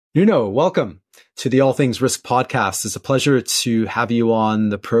Nuno, welcome to the All Things Risk podcast. It's a pleasure to have you on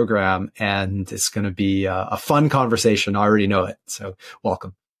the program, and it's going to be a fun conversation. I already know it. So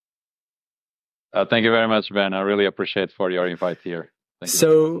welcome. Thank you very much, Ben. I really appreciate for your invite here. Thank you.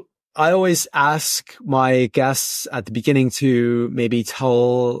 So I always ask my guests at the beginning to maybe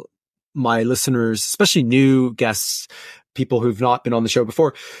tell my listeners, especially new guests, people who've not been on the show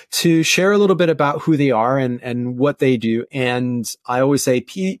before, to share a little bit about who they are and what they do. And I always say,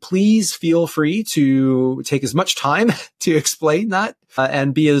 please feel free to take as much time to explain that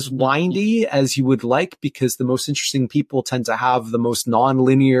and be as windy as you would like, because the most interesting people tend to have the most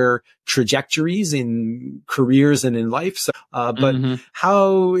nonlinear trajectories in careers and in life. So,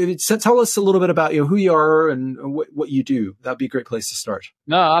 tell us a little bit about who you are and what you do. That'd be a great place to start.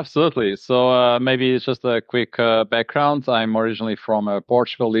 No, absolutely. So maybe it's just a quick background. I'm originally from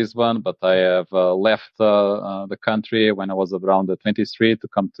Portugal, Lisbon, but I have left the country when I was around 23 to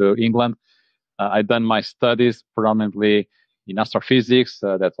come to England. I've done my studies predominantly in astrophysics.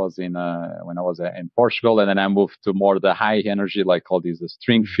 That was in when I was in Portugal, and then I moved to more the high energy, like all these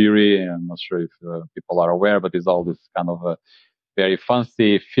string theory. I'm not sure if people are aware, but it's all this kind of very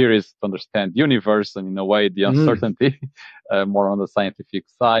fancy theories to understand the universe and in a way the uncertainty, more on the scientific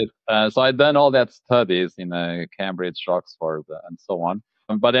side. So I've done all that studies in Cambridge, Oxford, and so on.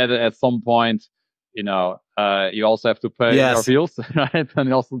 But at some point, you also have to pay your bills, right?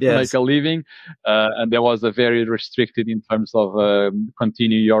 And also to make a living. And there was a very restricted in terms of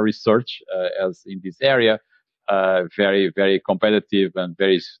continue your research as in this area. Very, very competitive and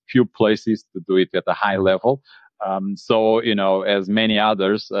very few places to do it at a high level. So, as many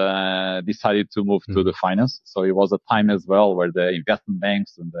others, decided to move to the finance. So it was a time as well where the investment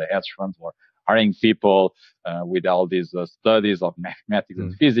banks and the hedge funds were hiring people, with all these studies of mathematics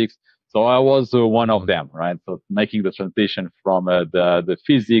and physics. So I was one of them, right? So making the transition from the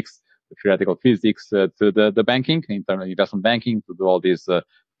physics, the theoretical physics, to the banking, in terms of investment banking, to do all these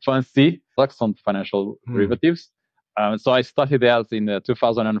fancy stocks on financial derivatives. So I started that in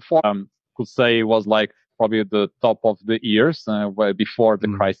 2004. Could say it was like probably the top of the years before the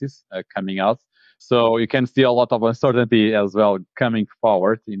crisis coming out. So you can see a lot of uncertainty as well coming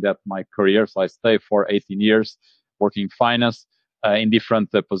forward in that my career. So I stayed for 18 years working in finance in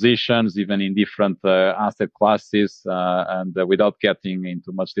different positions, even in different asset classes. And without getting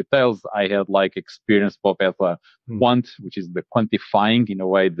into much details, I had like experience both as a quant, which is the quantifying in a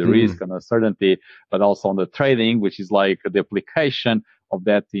way the risk and uncertainty, but also on the trading, which is like the application of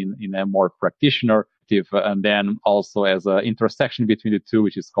that in a more practitioner, and then also as an intersection between the two,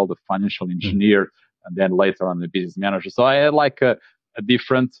 which is called a financial engineer, and then later on the business manager. So I had like a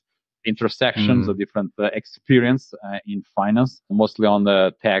different intersections, a different experience in finance, mostly on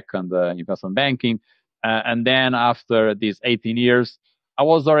the tech and the investment banking. And then after these 18 years, I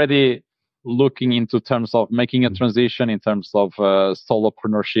was already looking into terms of making a transition in terms of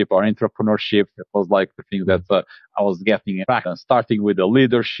solopreneurship or entrepreneurship. That was like the thing that I was getting back, starting with the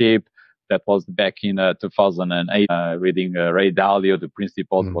leadership. That was back in 2008, reading Ray Dalio, The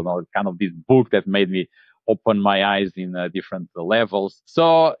Principles, was kind of this book that made me open my eyes in different levels.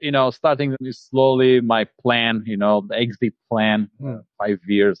 So, starting slowly, my plan, the exit plan, 5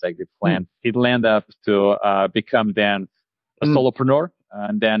 years exit plan, it landed up to become then a solopreneur.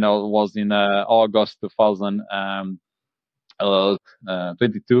 And then I was in August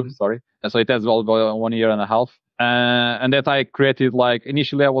 2022, sorry. And so it has about 1 year and a half. And that I created, like,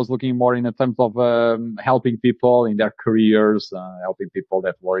 initially I was looking more in terms of helping people in their careers, helping people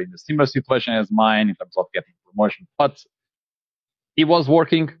that were in a similar situation as mine in terms of getting promotion. But it was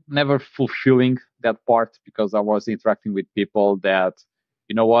working, never fulfilling that part, because I was interacting with people that,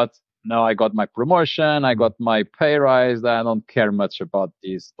 now I got my promotion, I got my pay rise, I don't care much about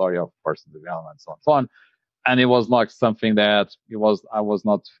the story of personal development, so on and so on. And it was not something that I was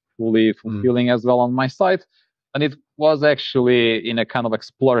not fully fulfilling as well on my side. And it was actually in a kind of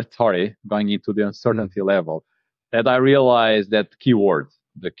exploratory, going into the uncertainty level, that I realized that the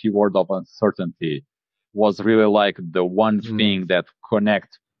keyword of uncertainty, was really like the one thing that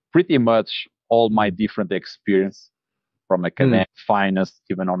connect pretty much all my different experience from academic, finance,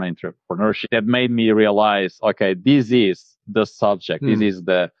 even on entrepreneurship, that made me realize, okay, this is the subject. This is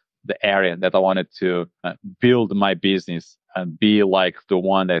the area that I wanted to build my business and be like the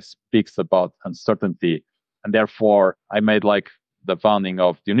one that speaks about uncertainty. And therefore, I made like the founding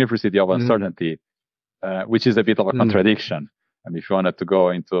of the University of Uncertainty, which is a bit of a contradiction. And if you wanted to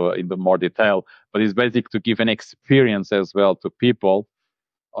go into more detail, but it's basically to give an experience as well to people,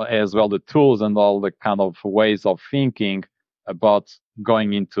 as well the tools and all the kind of ways of thinking about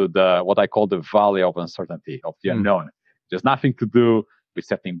going into what I call the valley of uncertainty, of the unknown. There's nothing to do with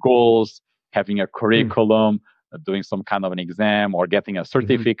setting goals, having a curriculum, doing some kind of an exam or getting a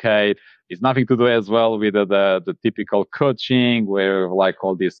certificate. It's nothing to do as well with the typical coaching where like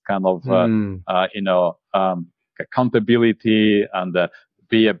all this kind of, accountability and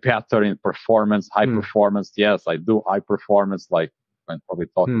be a better in performance, high performance. Yes, I do high performance, like I probably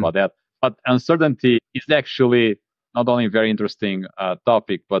talk about that. But uncertainty is actually not only a very interesting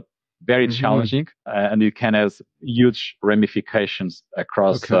topic, but very challenging, and it can have huge ramifications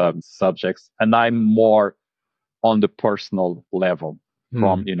across subjects. And I'm more on the personal level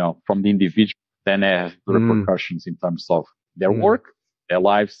from the individual than the repercussions in terms of their work, their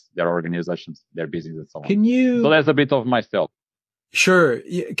lives, their organizations, their business, and so on. So that's a bit of myself. Sure.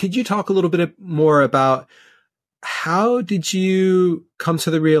 Could you talk a little bit more about how did you come to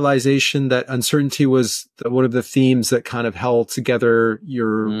the realization that uncertainty was one of the themes that kind of held together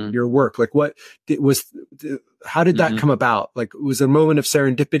your work? Like how did that come about? Like, was it a moment of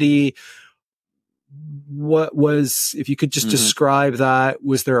serendipity? What was, if you could just describe that,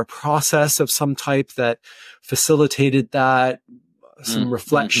 was there a process of some type that facilitated that? Some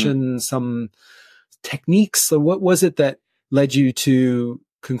reflection, some techniques? So what was it that led you to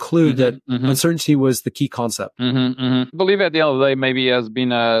conclude that uncertainty was the key concept? I believe at the end of the day, maybe it has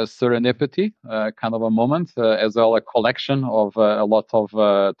been a serendipity, kind of a moment, as well a collection of a lot of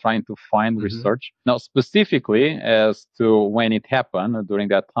trying to find research. Now, specifically as to when it happened during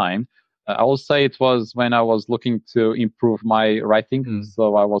that time, I will say it was when I was looking to improve my writing.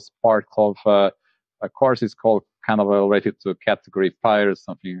 So I was part of a course is called kind of related to category pi or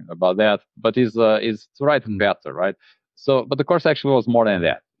something about that, but is to write better, right? So, but the course actually was more than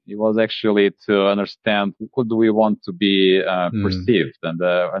that. It was actually to understand who do we want to be perceived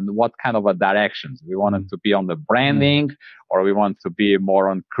and what kind of a directions we wanted to be on the branding, or we want to be more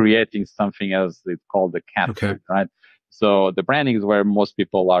on creating something as it's called the category, right? So the branding is where most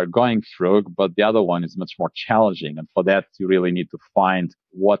people are going through, but the other one is much more challenging. And for that, you really need to find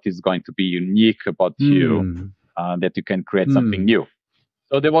what is going to be unique about you, that you can create something new.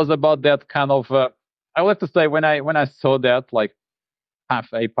 So there was about that kind of, I would have to say when I saw that, like path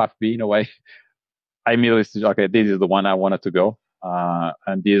A, path B in a way, I immediately said, okay, this is the one I wanted to go.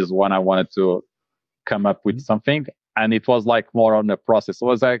 And this is one I wanted to come up with something. And it was like more on the process. It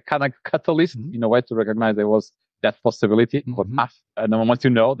was a kind of catalyst in a way to recognize there was that possibility of a path. And then once you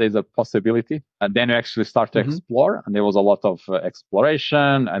know there's a possibility, and then you actually start to explore. And there was a lot of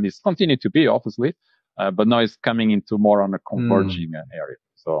exploration, and it's continued to be, obviously. But now it's coming into more on a converging area.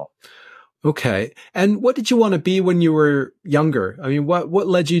 So. Okay. And what did you want to be when you were younger? I mean, what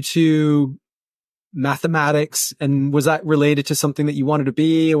led you to mathematics? And was that related to something that you wanted to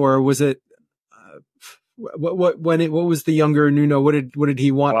be, or was it, what was the younger Nuno? What did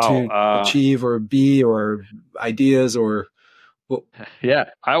he want to achieve or be, or ideas, or? Well, yeah,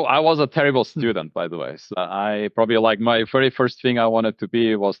 I was a terrible student, by the way. So I probably like my very first thing I wanted to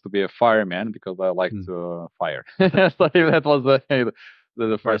be was to be a fireman because I like to fire. So that was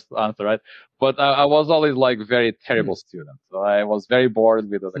the first answer, right? But I was always like very terrible student. So I was very bored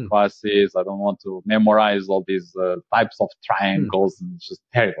with the classes. I don't want to memorize all these types of triangles. It's just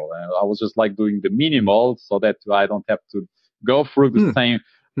terrible. And I was just like doing the minimal so that I don't have to go through the same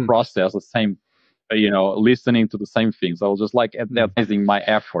process, the same, listening to the same things. I was just like advertising my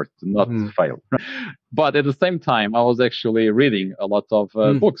effort to not fail. But at the same time, I was actually reading a lot of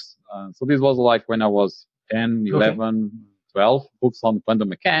books. So this was like when I was 10, 11, 12 books on quantum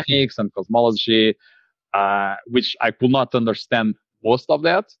mechanics and cosmology, which I could not understand most of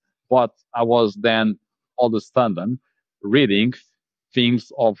that. But I was then all of a sudden reading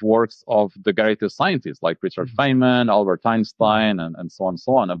things of works of the greatest scientists like Richard Feynman, Albert Einstein, and so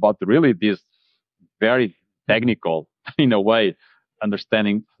on, about really this very technical, in a way,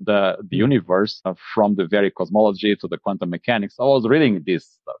 understanding the universe from the very cosmology to the quantum mechanics. I was reading this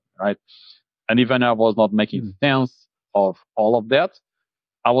stuff, right? And even I was not making sense of all of that,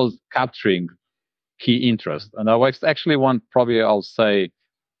 I was capturing key interest. And I was actually probably I'll say,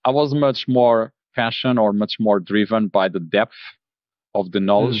 I was much more passionate or much more driven by the depth of the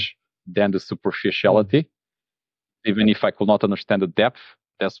knowledge than the superficiality. Even if I could not understand the depth,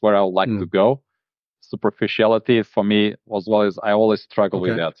 that's where I would like to go. Superficiality for me was always, I always struggle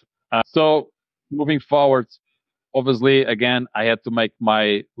with that. So moving forward, obviously, again, I had to make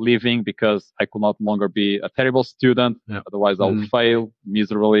my living because I could not longer be a terrible student. Otherwise, I would fail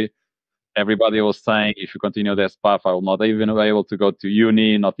miserably. Everybody was saying, if you continue this path, I will not even be able to go to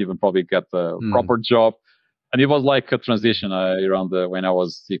uni, not even probably get a proper job. And it was like a transition around when I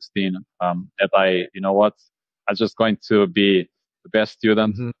was 16, that I'm just going to be the best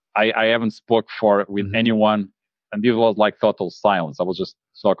student. I haven't spoke with anyone And it was like total silence. I was just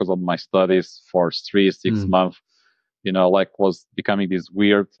focused on my studies for 3-6 months. Like was becoming this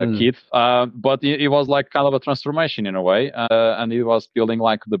weird kid. But it was like kind of a transformation in a way. And it was building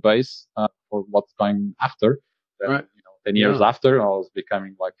like the base for what's going after. Right. 10 years after, I was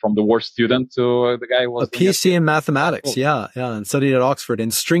becoming like from the worst student to the guy who was a PhD in mathematics. Yeah. And studied at Oxford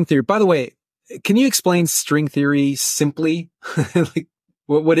in string theory. By the way, can you explain string theory simply? Like,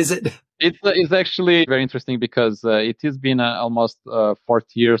 what is it? It's actually very interesting because it has been almost 40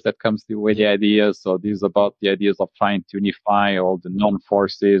 years that comes with the ideas. So this is about the ideas of trying to unify all the known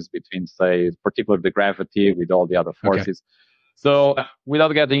forces between, say, particularly the gravity with all the other forces. So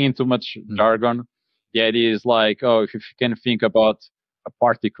without getting into much jargon, the idea is like, if you can think about a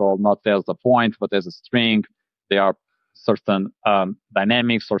particle not as a point, but as a string, there are certain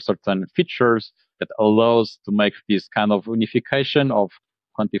dynamics or certain features that allows to make this kind of unification of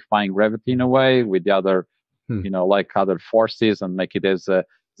quantifying gravity in a way with the other, like other forces, and make it as a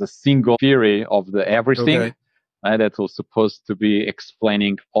single theory of the everything that was supposed to be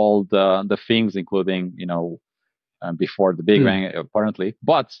explaining all the things, including, before the Big Bang, apparently.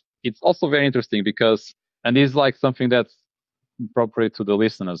 But it's also very interesting because, and this is like something that's appropriate to the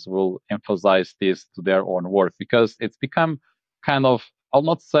listeners, will emphasize this to their own work, because it's become kind of, I'll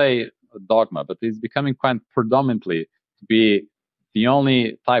not say a dogma, but it's becoming quite predominantly to be the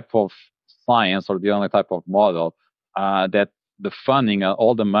only type of science or the only type of model that the funding,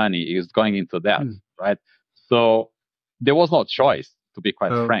 all the money is going into that, right? So there was no choice, to be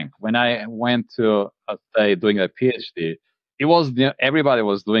quite frank. When I went to, say, doing a PhD, it was everybody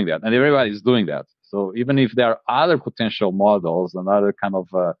was doing that, and everybody is doing that. So even if there are other potential models and other kind of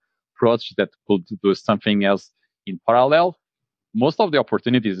approach that could do something else in parallel, most of the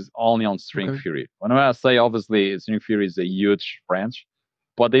opportunities is only on string theory. When I say, obviously, string theory is a huge branch,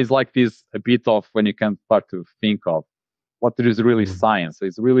 but there's like this a bit of when you can start to think of what is really science.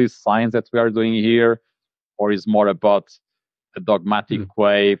 Is really science that we are doing here, or is more about a dogmatic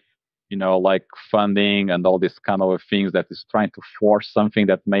way, like funding and all this kind of things that is trying to force something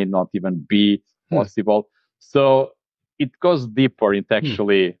that may not even be possible. So it goes deeper into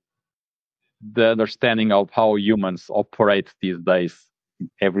actually the understanding of how humans operate these days,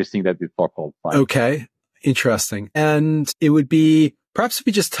 everything that we talk all the time. Okay. Interesting. And it would be, perhaps if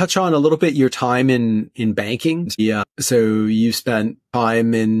we just touch on a little bit your time in banking. Yeah. So you spent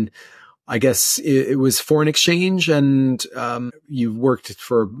time in, I guess it was foreign exchange, and you worked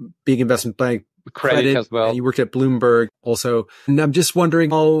for a big investment bank, credit as well. And you worked at Bloomberg also. And I'm just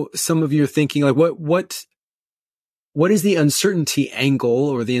wondering how some of your thinking, like what is the uncertainty angle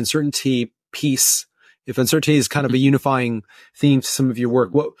or the uncertainty piece? If uncertainty is kind of a unifying theme to some of your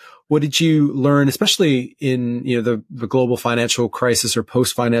work, what did you learn, especially in the global financial crisis or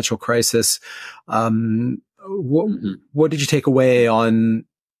post financial crisis? What did you take away on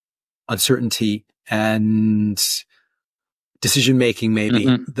uncertainty and decision making,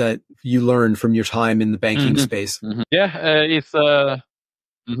 maybe that you learned from your time in the banking space? Yeah,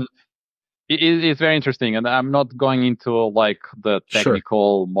 it's very interesting, and I'm not going into like the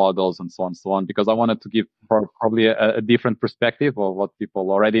technical models and so on, because I wanted to give probably a different perspective of what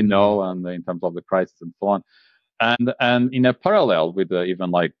people already know, and in terms of the crisis and so on, and in a parallel with even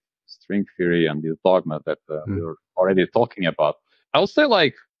like string theory and the dogma that we were already talking about. I would say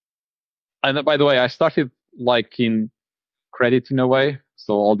like, and by the way, I started like in credit in a way,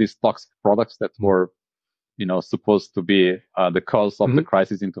 so all these toxic products that were supposed to be the cause of the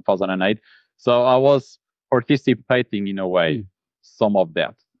crisis in 2008. So I was participating in a way, some of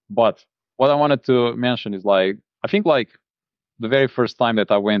that. But what I wanted to mention is like, I think like the very first time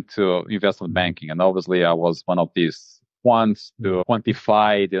that I went to investment banking, and obviously I was one of these ones to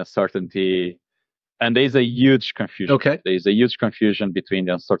quantify the uncertainty. And there's a huge confusion. There's a huge confusion between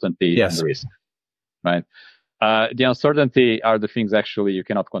the uncertainty and the risk, right? The uncertainty are the things actually you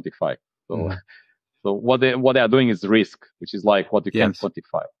cannot quantify. So what they are doing is risk, which is like what you can't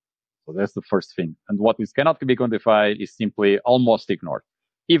quantify. So that's the first thing. And what is cannot be quantified is simply almost ignored,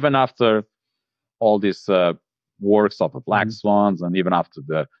 even after all these works of the black swans, and even after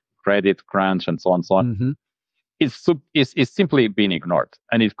the credit crunch and so on. It's simply being ignored,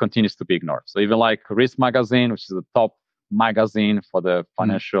 and it continues to be ignored. So even like Risk Magazine, which is the top magazine for the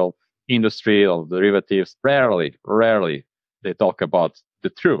financial industry of derivatives, rarely they talk about the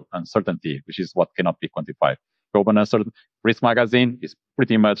true uncertainty, which is what cannot be quantified. Global uncertainty. Risk Magazine is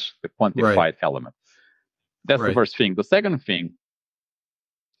pretty much the quantified element. That's the first thing. The second thing,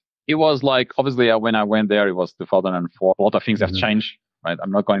 it was like, obviously when I went there, it was 2004. A lot of things have changed, right?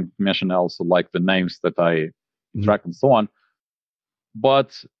 I'm not going to mention also like the names that I interact and so on.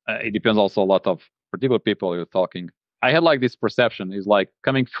 But it depends also a lot of particular people you're talking, I had like this perception is like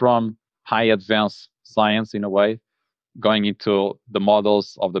coming from high advanced science in a way, going into the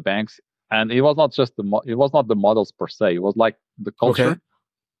models of the banks. And it was not just it was not the models per se. It was like the culture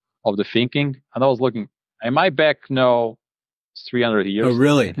of the thinking. And I was looking, am I back now 300 years? Oh,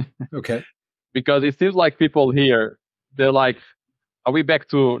 really? Okay. Because it seems like people here, they're like, are we back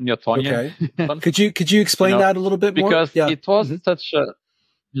to Newtonian? Okay. Could you explain that a little bit more? Because it was such a,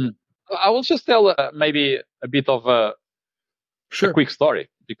 I will just tell maybe a bit of a quick story,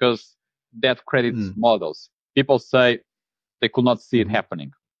 because that credits models. People say they could not see it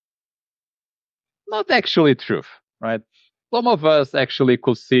happening. Not actually true, right? Some of us actually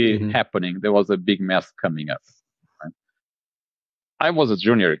could see it happening. There was a big mess coming up. Right? I was a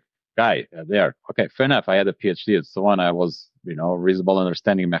junior guy there. Okay, fair enough. I had a PhD and so on. I was, reasonable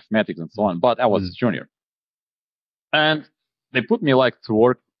understanding mathematics and so on, but I was a junior. And they put me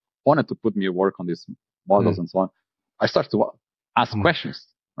wanted to put me to work on these models and so on. I started to ask questions,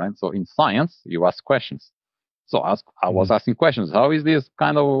 right? So in science, you ask questions. So I was asking questions. How is this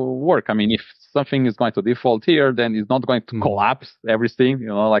kind of work? I mean, if something is going to default here, then it's not going to collapse everything,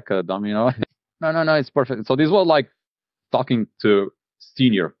 like a domino. No, it's perfect. So this was like talking to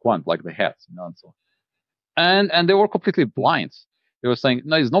senior quant, like the heads, and so on. And they were completely blind. They were saying,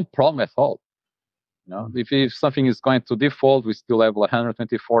 no, there's no problem at all. If something is going to default, we still have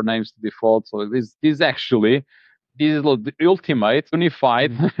 124 names to default. So this is the ultimate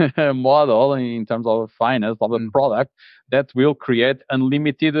unified model in terms of finance of a product that will create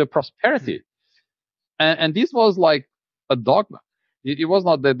unlimited prosperity. And this was like a dogma. It was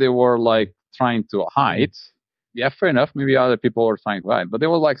not that they were like trying to hide. Yeah, fair enough. Maybe other people were trying to hide, but there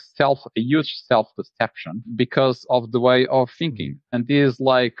was like a huge self-deception because of the way of thinking. And this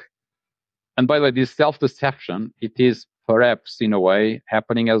and by the way, this self-deception, it is perhaps in a way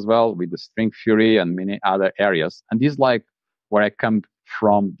happening as well with the string theory and many other areas. And this is like where I come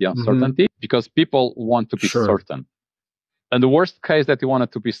from the uncertainty, because people want to be certain. And the worst case that you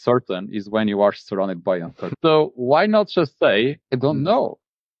wanted to be certain is when you are surrounded by uncertainty. So why not just say, I don't know.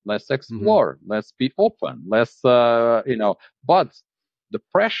 Let's explore. Let's be open. But the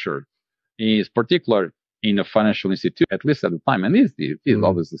pressure is particular in a financial institute, at least at the time, and it is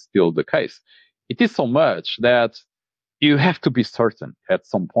obviously still the case. It is so much that you have to be certain at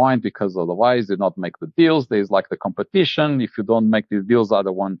some point, because otherwise you not make the deals. There's like the competition. If you don't make these deals,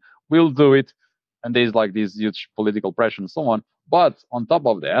 other one will do it. And there's like this huge political pressure and so on. But on top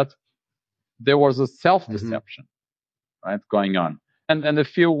of that, there was a self-deception, right, going on. And a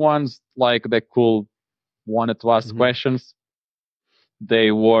few ones like that wanted to ask questions,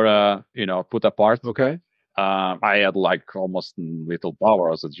 they were, put apart. Okay. I had like almost little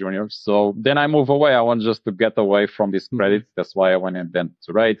power as a junior. So then I moved away. I wanted just to get away from this credit. That's why I went in then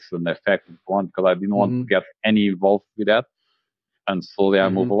to rates and effect and so on, because I didn't want to get any involved with that. And slowly I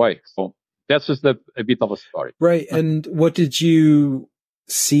moved away. So that's just a bit of a story. Right. And what did you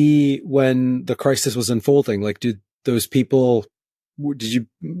see when the crisis was unfolding? Like, did those people, did you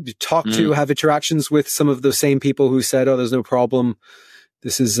talk to, have interactions with some of the same people who said, oh, there's no problem,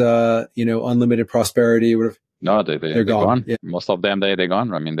 this is, unlimited prosperity, whatever? No, they're gone. Yeah. Most of them, they're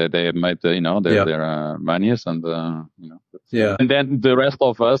gone. I mean, they made, their monies and, And then the rest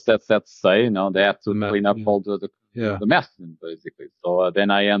of us, let's say, they have to clean up all the mess, basically. So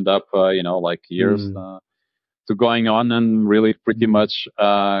then I end up, years to going on and really pretty much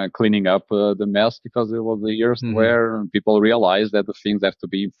cleaning up the mess, because it was the years where people realized that the things have to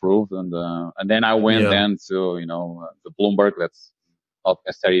be improved. And then I went then to, the Bloomberg, that's not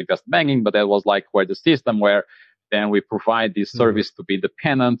necessarily investment banking, but that was like where the system where then we provide this service to be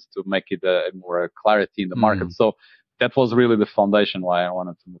independent, to make it more clarity in the market. So that was really the foundation why I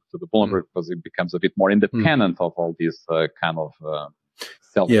wanted to move to the Bloomberg, because it becomes a bit more independent of all these kind of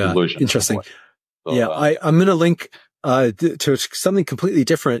self-delusion. Yeah, interesting. So, I'm going to link to something completely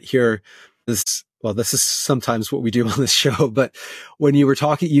different here. This is sometimes what we do on this show, but when you were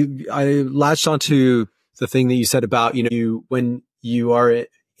talking, I latched onto the thing that you said about, when you are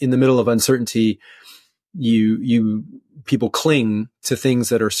in the middle of uncertainty, people cling to things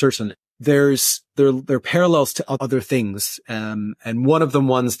that are certain. There are parallels to other things. And one of the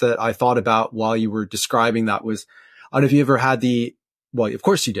ones that I thought about while you were describing that was, I don't know if you ever had well, of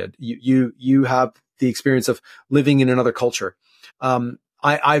course you did. You have the experience of living in another culture.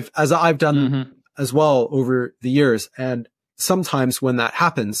 I've done as well over the years. And sometimes when that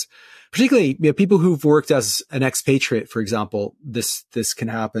happens, particularly people who've worked as an expatriate, for example, this can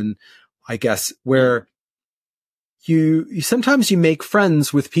happen, I guess, where you sometimes make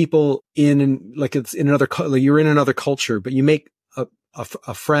friends with people you're in another culture, but you make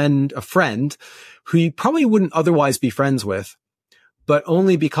a friend who you probably wouldn't otherwise be friends with, but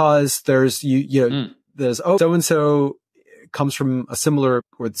only because there's there's, oh, so and so comes from a similar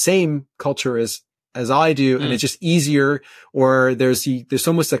or the same culture as I do, and it's just easier, or there's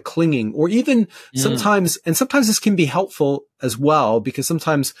almost a clinging, or even sometimes this can be helpful as well, because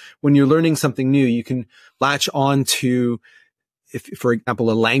sometimes when you're learning something new, you can latch on to, if, for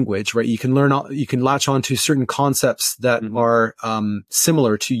example, a language, right? You can latch on to certain concepts that are,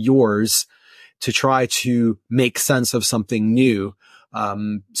 similar to yours to try to make sense of something new.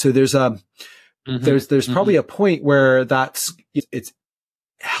 So there's probably a point where it's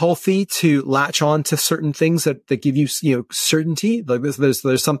healthy to latch on to certain things that give you, certainty. Like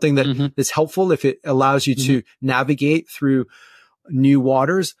there's something that is helpful if it allows you to navigate through new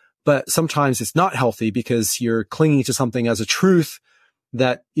waters, but sometimes it's not healthy because you're clinging to something as a truth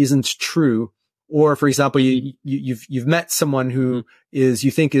that isn't true. Or, for example, you've met someone who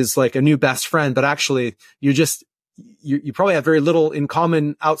you think is like a new best friend, but actually you probably have very little in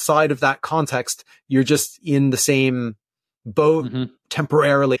common outside of that context. You're just in the same boat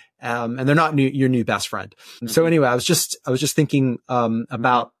temporarily, and they're not your new best friend. So anyway, I was just thinking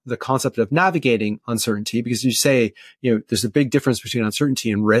about the concept of navigating uncertainty, because you say, there's a big difference between uncertainty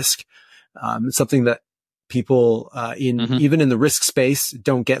and risk. It's something that people even in the risk space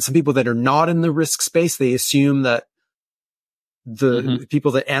don't get. Some people that are not in the risk space, they assume that the people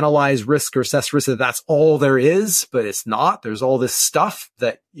that analyze risk or assess risk, that's all there is, but it's not. There's all this stuff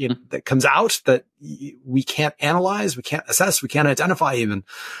that that comes out that we can't analyze, we can't assess, we can't identify even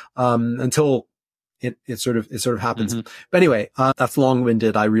until it sort of happens. But anyway, that's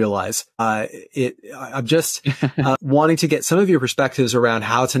long-winded, I realize. I'm just wanting to get some of your perspectives around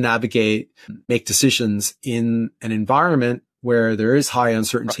how to navigate, make decisions in an environment where there is high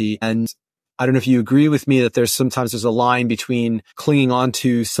uncertainty. And I don't know if you agree with me that sometimes there's a line between clinging on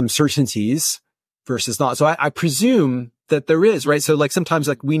to some certainties versus not. So I presume that there is, right? So like sometimes,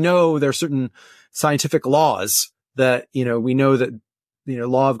 like, we know there are certain scientific laws that, we know that,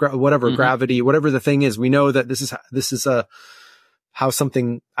 law of gravity, whatever the thing is, we know that this is how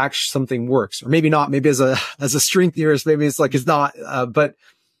something works, or maybe not, maybe as a string theorist, maybe it's like, it's not, but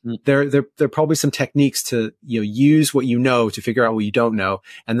there are probably some techniques to, use what you know to figure out what you don't know.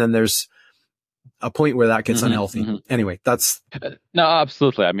 And then there's a point where that gets unhealthy. Anyway, that's... No,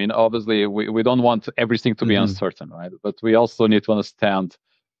 absolutely. I mean, obviously, we don't want everything to be uncertain, right? But we also need to understand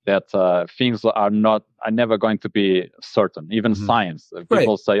that things are never going to be certain. Even science.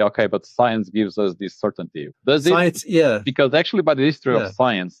 People say, okay, but science gives us this certainty. Does science, it? Yeah. Because actually, by the history of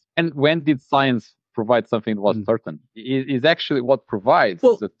science, and when did science provide something that was certain? It is actually what provides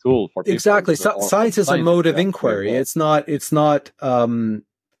the tool for people. Exactly. Science is a mode of inquiry. It's not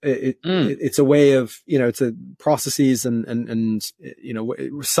it's a way of, it's a processes and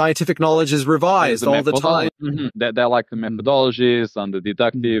scientific knowledge is revised all the time. They're like the methodologies and the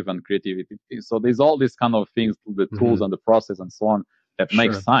deductive and creativity. So there's all these kind of things, the tools and the process and so on that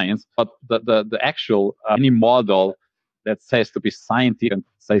make science. But the actual, any model that says to be scientific and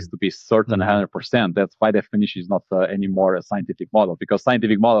says to be certain 100%, that's by definition is not anymore a scientific model, because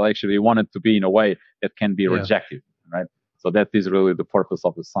scientific model actually wanted to be in a way that can be rejected, right? So that is really the purpose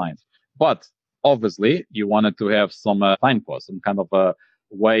of the science. But obviously, you wanted to have some signposts, some kind of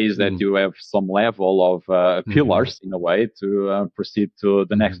ways that you have some level of pillars in a way to proceed to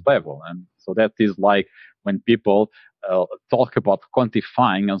the next level. And so that is like when people talk about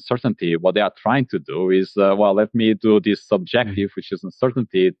quantifying uncertainty, what they are trying to do is, let me do this subjective, which is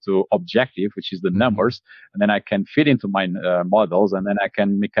uncertainty, to objective, which is the numbers, and then I can fit into my models, and then I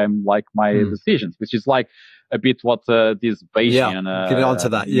can make like my decisions, which is like a bit what this Bayesian get on to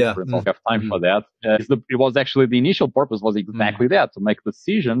that. Don't have time for that. It was actually the initial purpose was exactly that, to make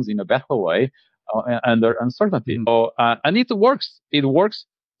decisions in a better way under uncertainty. So and it works. It works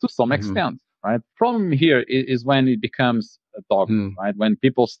to some extent. Right. Problem here is when it becomes a dogma, right? When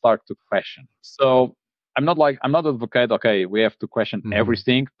people start to question. So I'm not advocate, okay, we have to question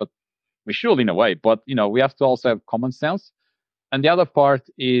everything, but we should in a way, but we have to also have common sense. And the other part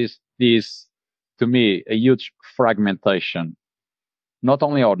is this, to me, a huge fragmentation, not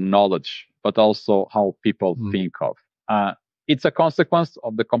only our knowledge, but also how people think of. It's a consequence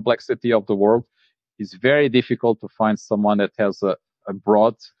of the complexity of the world. It's very difficult to find someone that has a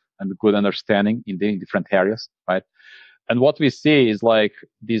broad and good understanding in the different areas, right? And what we see is like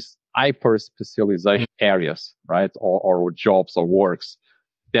these hyper specialization areas, right? Or jobs or works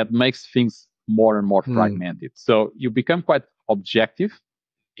that makes things more and more fragmented. So you become quite objective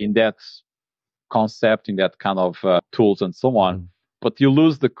in that concept, in that kind of tools and so on, but you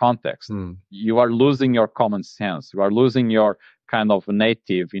lose the context. You are losing your common sense. You are losing your kind of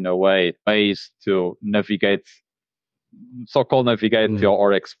native, in a way, ways to navigate, so-called navigate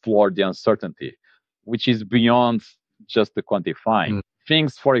or explore the uncertainty, which is beyond just the quantifying.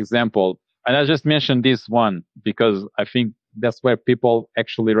 Things, for example, and I just mentioned this one because I think that's where people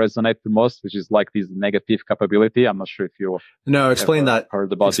actually resonate the most, which is like this negative capability. I'm not sure if you explain that.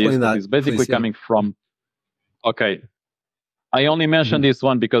 Heard about explain this. That, it's basically please, coming from, okay, I only mentioned this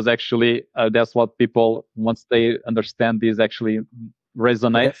one because actually that's what people, once they understand this, actually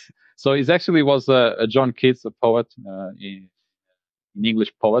resonates. Okay. So it actually was a John Keats, a poet, in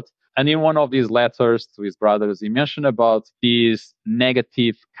English poet. And in one of these letters to his brothers, he mentioned about this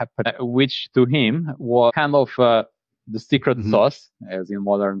negative capacity, which to him was kind of the secret sauce, as in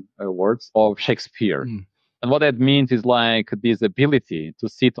modern words, of Shakespeare. And what that means is like this ability to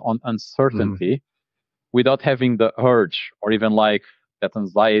sit on uncertainty without having the urge or even like that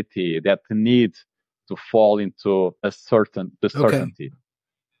anxiety, that need to fall into the certainty,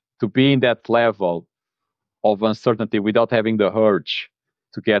 to be in that level of uncertainty without having the urge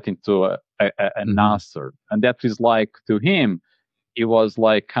to get into an answer. And that is like, to him, it was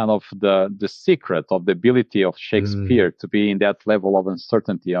like kind of the secret of the ability of Shakespeare to be in that level of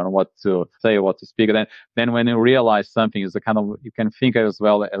uncertainty on what to say, what to speak. And then when you realize something is a kind of, you can think as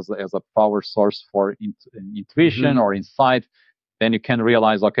well as a power source for intuition or insight, then you can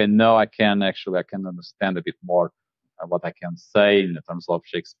realize, okay, no, I can understand a bit more what I can say in terms of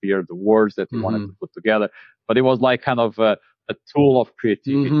Shakespeare, the words that he wanted to put together. But it was like kind of a tool of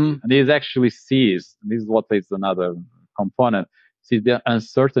creativity. And he actually sees, and this is what is another component, sees the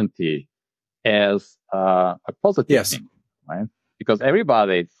uncertainty as a positive thing, right? Because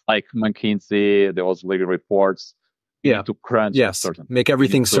everybody, like McKinsey, there was legal reports, we need to crunch certainty. Make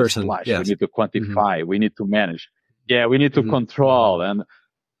everything certain. We need to quantify. We need to manage. Yeah, we need to control. And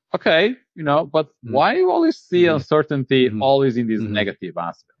okay, but why you always see uncertainty always in this negative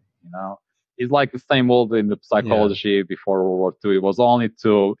aspect? It's like the same old in the psychology before World War II. It was only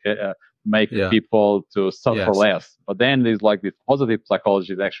to make people to suffer less. But then there's like this positive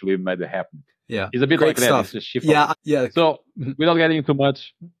psychology that actually made it happen. Yeah. It's a bit Great like stuff. that. It's just Yeah. So without getting too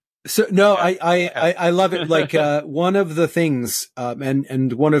much. So no, I love it. Like, one of the things,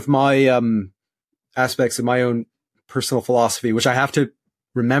 and one of my, aspects of my own personal philosophy, which I have to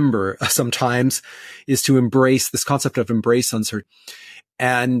remember sometimes, is to embrace this concept of embrace uncertainty.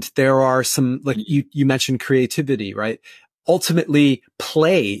 And there are some, like you mentioned creativity, right? Ultimately,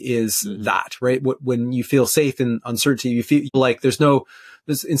 play is that, right? When you feel safe in uncertainty, you feel like there's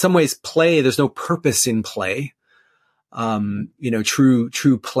in some ways play, there's no purpose in play.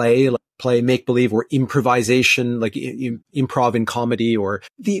 True play, like play, make believe, or improvisation, like improv in comedy, or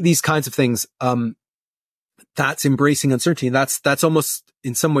these kinds of things. That's embracing uncertainty. That's almost,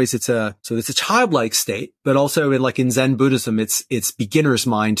 in some ways, it's a childlike state, but also in Zen Buddhism, it's beginner's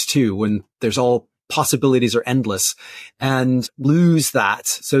mind too, when there's all possibilities are endless, and lose that.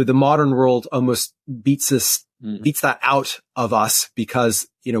 So the modern world almost beats that out of us, because,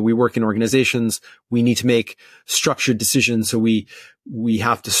 we work in organizations. We need to make structured decisions. So we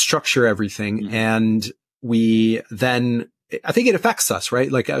have to structure everything. And we then, I think it affects us,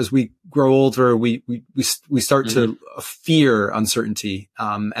 right? Like, as we grow older, we start to fear uncertainty.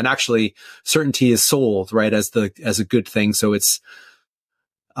 And actually certainty is sold, right, as a good thing. So it's,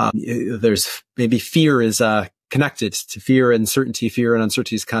 there's maybe fear is, connected to fear and certainty. Fear and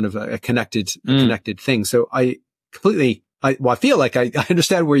uncertainty is kind of a connected thing. So I feel like I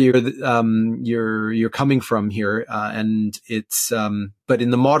understand where you're coming from here. And it's, but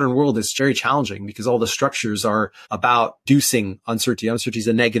in the modern world, it's very challenging because all the structures are about reducing uncertainty. Uncertainty is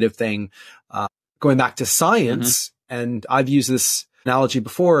a negative thing. Going back to science, and I've used this analogy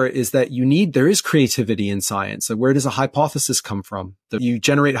before, is that there is creativity in science. So where does a hypothesis come from? You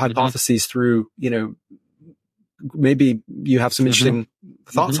generate hypotheses through, maybe you have some interesting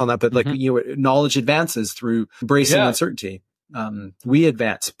thoughts on that, but knowledge advances through embracing uncertainty. We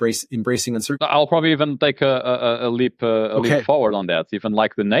advance, embracing uncertainty. I'll probably even take a leap forward on that, even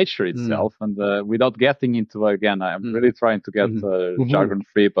like the nature itself. And without getting into, again, I'm really trying to get jargon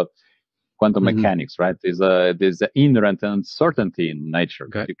free, but quantum mechanics, right? There's an inherent uncertainty in nature.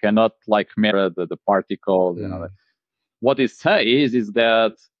 Okay. You cannot measure the particle. What it says is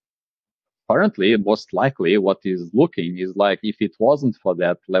that currently, most likely, what is looking is like, if it wasn't for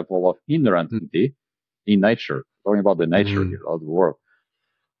that level of inherentity in nature, talking about the nature here of the world,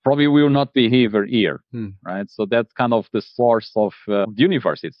 probably we will not be here, right? So that's kind of the source of the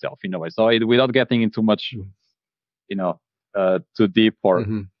universe itself, in a way. So without getting into much, too deep, or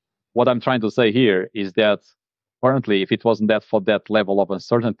what I'm trying to say here is that currently, if it wasn't for that level of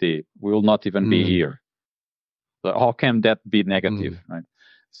uncertainty, we will not even be here. So how can that be negative, right?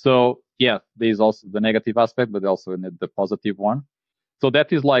 So yeah, there's also the negative aspect, but also the positive one. So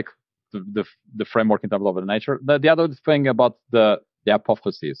that is like the framework in terms of the nature. The other thing about the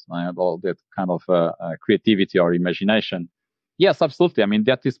hypothesis, all that kind of creativity or imagination. Yes, absolutely. I mean,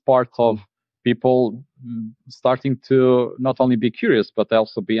 that is part of people starting to not only be curious, but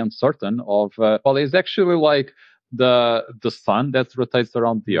also be uncertain of, well, it's actually like the sun that rotates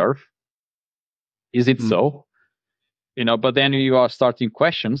around the earth. Is it so? You know, but then you are starting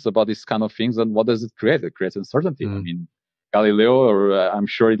questions about these kind of things, and what does it create? It creates uncertainty. I mean, Galileo, or I'm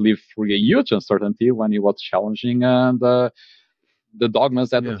sure he lived through a huge uncertainty when he was challenging the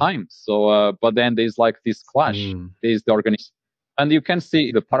dogmas at the time. So, but then there's like this clash. There's the organization. And you can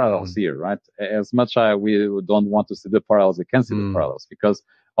see the parallels here, right? As much as we don't want to see the parallels, we can see the parallels, because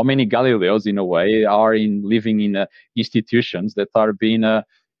how many Galileos, in a way, are living in institutions that are being,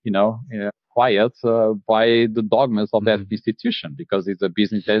 quiet by the dogmas of that institution, because it's a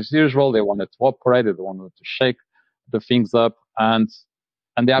business as usual. They wanted to operate, they wanted to shake the things up, and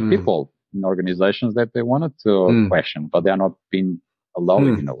there are people in organizations that they wanted to question, but they are not being allowed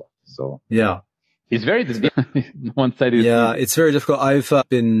in a way. So it's very difficult. One side is it's very difficult. I've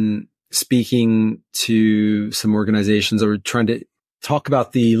been speaking to some organizations or trying to talk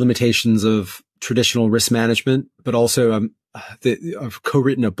about the limitations of traditional risk management, but also I've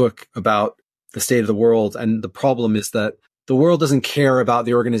co-written a book about the state of the world. And the problem is that the world doesn't care about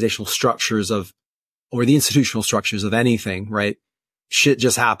the organizational structures or the institutional structures of anything, right? Shit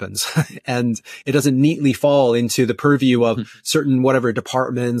just happens and it doesn't neatly fall into the purview of certain whatever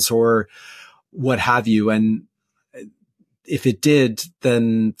departments or what have you. And if it did,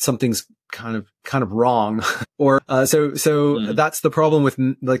 then something's kind of wrong. Or, so that's the problem with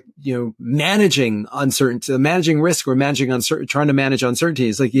managing uncertainty, managing risk or managing uncertainty, trying to manage uncertainty.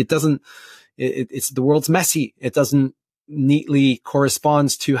 It's like, it's the world's messy. It doesn't neatly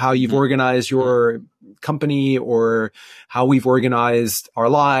corresponds to how you've organized your company or how we've organized our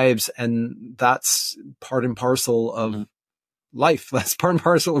lives. And that's part and parcel of life. That's part and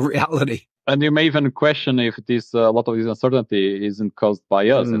parcel of reality. And you may even question if a lot of this uncertainty isn't caused by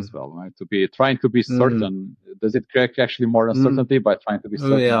us as well, right? Trying to be certain. Does it create actually more uncertainty by trying to be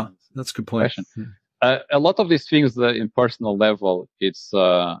certain? Oh, yeah. That's a good point. A lot of these things in personal level, it's,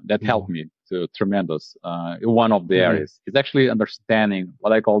 that helped me to tremendous. One of the areas is actually understanding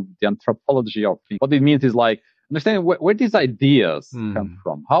what I call the anthropology of things. What it means is like understanding where these ideas come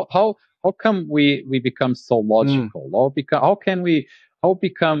from. How come we become so logical? How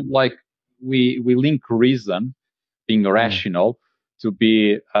become like, we link reason, being rational, to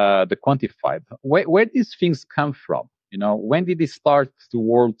be the quantified. Where these things come from? You know, when did the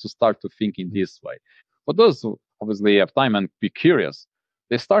world start to think in this way? For those who obviously have time and be curious,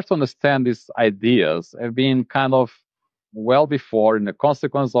 they start to understand these ideas have been kind of well before, in the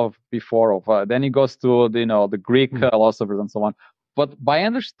consequence of before. Then it goes to the Greek philosophers and so on. But by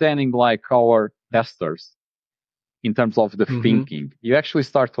understanding like our testers, in terms of the thinking, you actually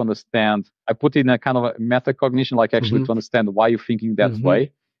start to understand. I put in a kind of a metacognition, like actually to understand why you're thinking that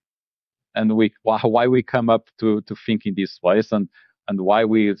way, and why we come up to think in these ways, and why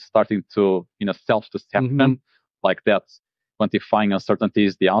we're starting to self-deception, like that. Quantifying uncertainty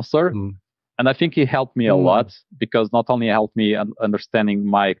is the answer, and I think it helped me a lot, because not only helped me understanding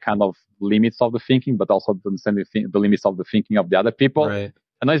my kind of limits of the thinking, but also understanding the limits of the thinking of the other people, and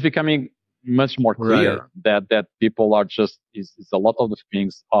now it's becoming much more clear that people are just is a lot of the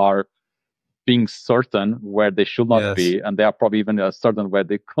things are being certain where they should not be, and they are probably even certain where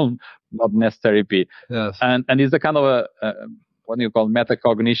they could not necessarily be. And it's a kind of a what do you call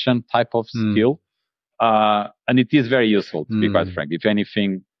metacognition type of skill, and it is very useful, to be quite frank. If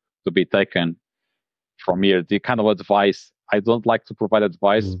anything to be taken from here, the kind of advice, I don't like to provide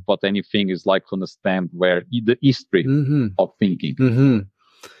advice, but anything is like to understand where the history of thinking.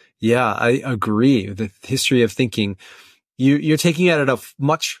 Yeah, I agree. The history of thinking, you're taking it at a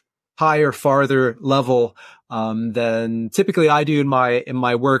much higher, farther level than typically I do in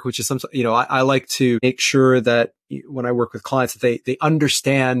my work, which is I like to make sure that when I work with clients, that they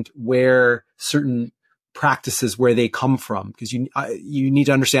understand where certain practices, where they come from, because you need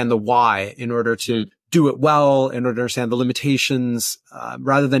to understand the why in order to do it well, in order to understand the limitations,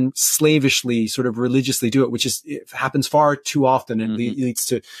 rather than slavishly sort of religiously do it, which it happens far too often and leads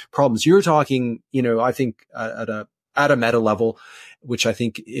to problems. You're talking, I think at a meta level, which I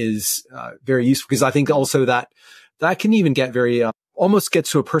think is very useful, because I think also that can even get very almost get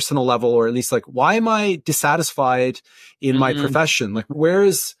to a personal level, or at least like, why am I dissatisfied in my profession? Like, where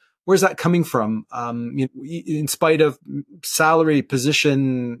is where's that coming from? In spite of salary,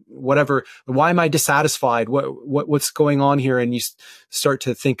 position, whatever, why am I dissatisfied? What's going on here? And you start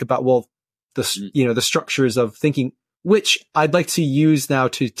to think about, well, the structures of thinking, which I'd like to use now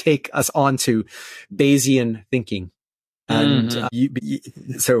to take us on to Bayesian thinking. And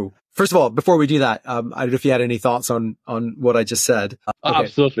so, first of all, before we do that, I don't know if you had any thoughts on what I just said. Okay.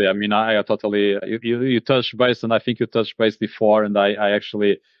 Absolutely. I mean, I totally, you touched base, and I think you touched base before, and I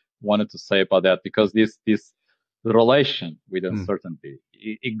actually wanted to say about that, because this relation with uncertainty,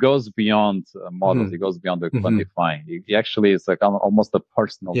 it goes beyond models. It goes beyond the quantifying. It actually is like almost a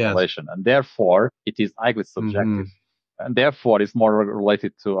personal relation, and therefore it is highly subjective. And therefore, it's more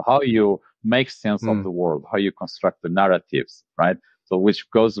related to how you make sense of the world, how you construct the narratives, right? So, which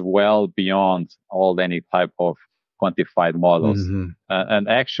goes well beyond any type of quantified models. And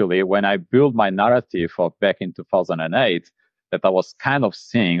actually, when I built my narrative of back in 2008, that I was kind of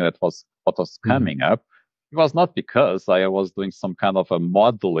seeing that was what was coming up, it was not because I was doing some kind of a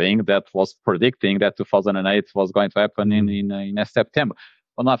modeling that was predicting that 2008 was going to happen in September,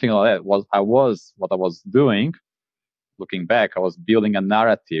 or nothing like that. What I was doing. Looking back, I was building a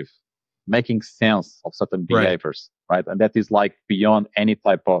narrative, making sense of certain behaviors, right? And that is like beyond any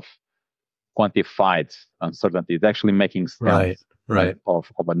type of quantified uncertainty. It's actually making sense of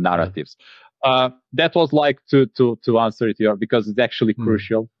a narratives. That was like to answer it here, because it's actually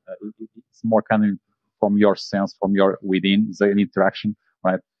crucial. It's more coming from your sense, from your within, it's an interaction,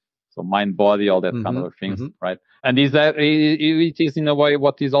 right? So mind, body, all that kind of things, right? And it is in a way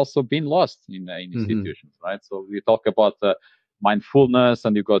what is also being lost in institutions, right? So we talk about mindfulness,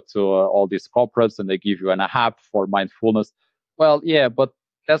 and you go to all these corporates and they give you an app for mindfulness. Well, yeah, but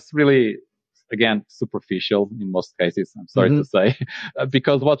that's really, again, superficial in most cases, I'm sorry to say,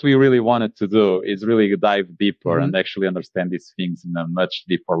 because what we really wanted to do is really dive deeper and actually understand these things in a much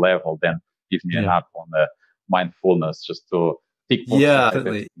deeper level than give me an app on the mindfulness just to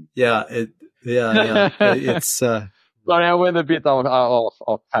definitely. It's sorry, I went a bit of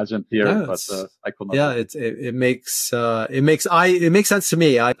pageant here, but I could not. Yeah, it makes sense to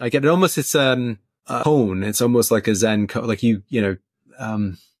me. I get it. Almost, it's a tone. It's almost like a Zen code. Like you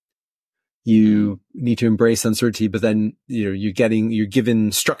need to embrace uncertainty, but then you're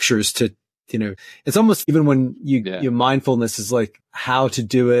given structures to. It's almost, even when your mindfulness is like how to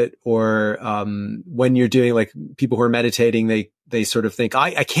do it, or when you're doing, like, people who are meditating, they sort of think,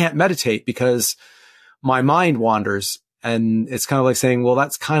 I can't meditate because my mind wanders. And it's kind of like saying, well,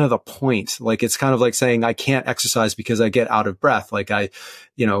 that's kind of the point. Like, it's kind of like saying, I can't exercise because I get out of breath. Like anyway,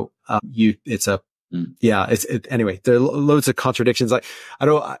 there are loads of contradictions. I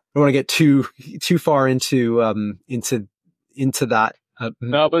don't want to get too far into that.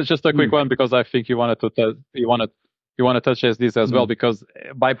 No, but it's just a quick one, because I think you want to touch this as well, because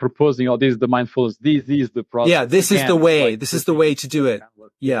by proposing all this, the mindfulness, this is the process. Yeah, this is the way. Like, this is the way to do it.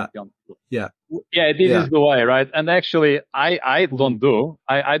 Yeah. This is the way, right? And actually, I don't,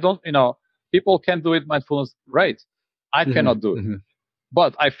 people can do it mindfulness, right? I cannot do it.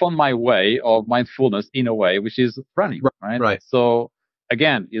 But I found my way of mindfulness in a way which is running, right? So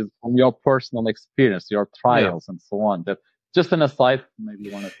again, is from your personal experience, your trials and so on. That just an aside, maybe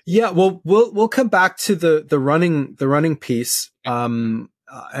you want to. Yeah, well, we'll come back to the running piece, and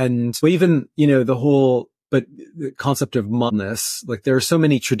even but the concept of mindfulness. Like, there are so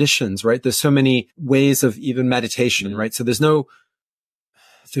many traditions, right? There's so many ways of even meditation, right? So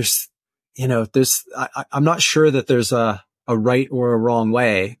I'm not sure that there's a right or a wrong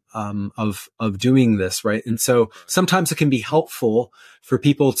way of doing this, right? And so sometimes it can be helpful for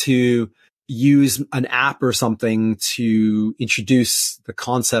people to use an app or something to introduce the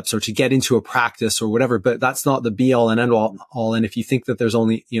concepts or to get into a practice or whatever, but that's not the be all and end all. And if you think that there's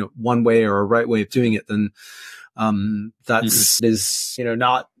only, one way or a right way of doing it, then, is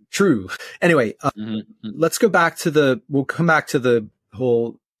not true. Anyway, let's go back to we'll come back to the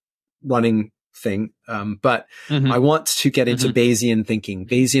whole running thing. But I want to get into Bayesian thinking,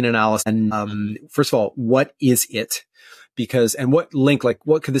 Bayesian analysis. And, first of all, what is it? And what link, like,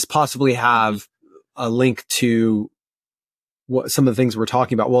 what could this possibly have a link to what some of the things we're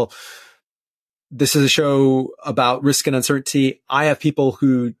talking about? Well, this is a show about risk and uncertainty. I have people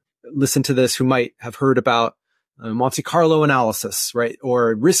who listen to this who might have heard about Monte Carlo analysis, right?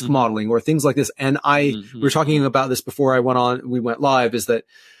 Or risk modeling or things like this. And we were talking about this before we went live, is that,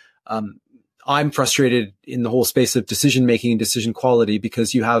 I'm frustrated in the whole space of decision making and decision quality,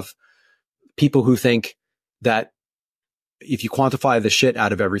 because you have people who think that if you quantify the shit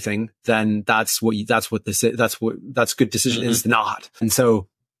out of everything, then that's good decision is not. And so,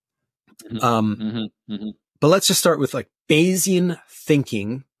 but let's just start with, like, Bayesian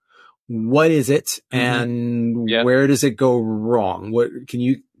thinking. what is it and where does it go wrong? What can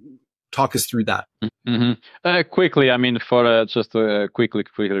you talk us through that? Quickly, I mean, for just quickly,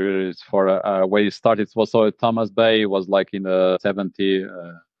 for where it started, was so Thomas Bay was like in the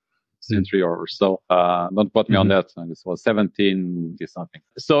 70th century or so. Don't put me on that. This was 17 something.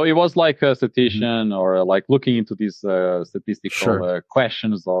 So it was like a statistician or like looking into these statistical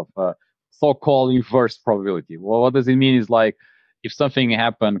questions of so-called inverse probability. Well, what does it mean? Is like if something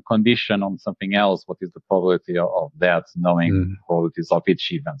happened, condition on something else, what is the probability of that? Knowing probabilities of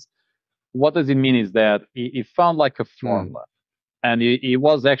each event. What does it mean is that he found like a formula, and he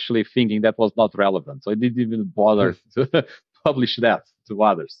was actually thinking that was not relevant. So he didn't even bother to publish that to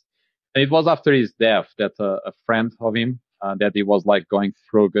others. And it was after his death that a friend of him, that he was like going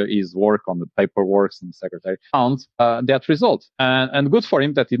through his work on the paperwork and the secretary, found that result. And good for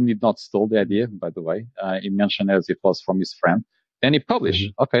him that he did not steal the idea, by the way. He mentioned as it was from his friend. Then he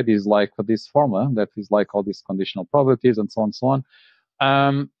published, okay, this is like this formula that is like all these conditional probabilities and so on and so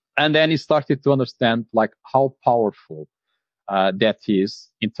on. And then he started to understand like how powerful that is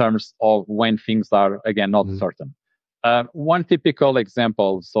in terms of when things are, again, not certain. One typical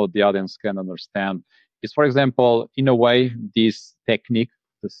example, so the audience can understand, is, for example, in a way, this technique,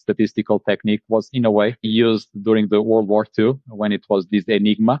 the statistical technique, was in a way used during the World War II when it was this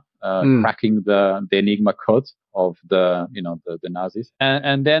enigma, cracking the enigma code of the Nazis.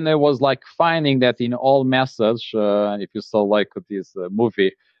 And then it was like finding that in all message, if you saw like this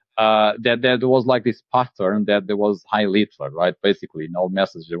movie, that there was like this pattern that there was Heil Hitler, right? Basically, in all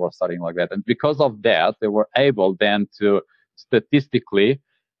messages they were starting like that. And because of that, they were able then to statistically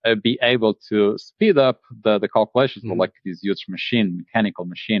be able to speed up the calculations for like this huge mechanical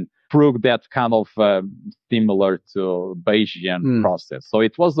machine, prove that kind of similar to Bayesian process. So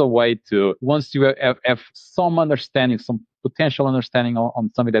it was a way to, once you have some understanding, some potential understanding on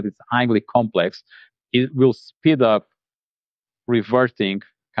something that is highly complex, it will speed up reverting,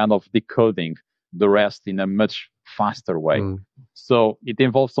 kind of decoding the rest in a much faster way. So it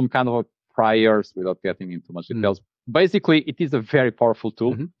involves some kind of priors without getting into much details. Basically, it is a very powerful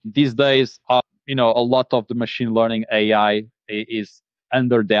tool. These days, a lot of the machine learning AI is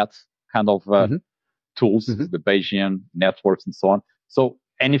under that kind of tools, the Bayesian networks and so on. So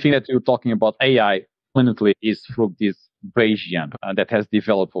anything that you're talking about AI clinically is through this Bayesian that has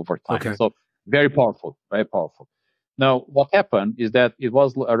developed over time. So very powerful, very powerful. Now, what happened is that it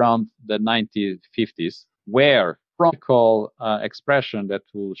was around the 1950s where practical expression that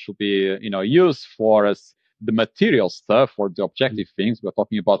should be, used for the material stuff or the objective things. We're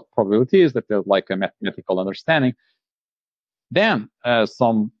talking about probabilities that there's like a mathematical understanding. Then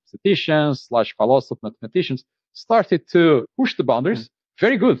some statisticians / philosophers, mathematicians started to push the boundaries.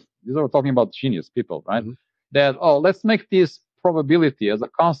 Very good. These are talking about genius people, right? That, let's make this probability as a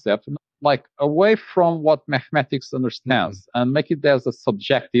concept like away from what mathematics understands and make it as a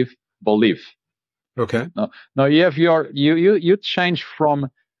subjective belief. Okay. Now you have you change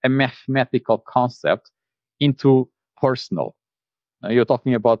from a mathematical concept into personal. Now you're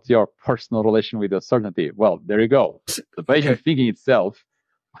talking about your personal relation with uncertainty. Well, there you go. The Bayesian thinking itself,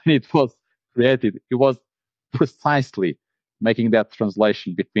 when it was created, it was precisely making that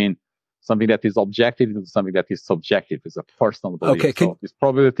translation between something that is objective into something that is subjective, is a personal belief. Okay, so this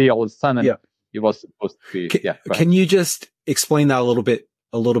probability all of a sudden it was supposed to be. Can you just explain that a little bit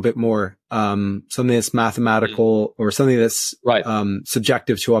more? Something that's mathematical or something that's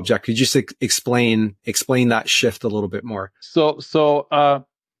subjective to objective. Could you just explain that shift a little bit more? So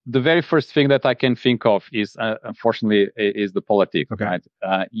the very first thing that I can think of is, unfortunately, is the politics. Okay.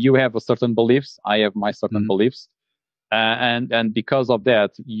 Right? You have a certain beliefs. I have my certain beliefs. And because of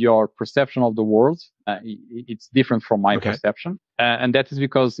that, your perception of the world, it's different from my perception. And that is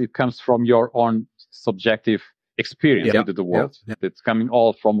because it comes from your own subjective experience with the world. It's coming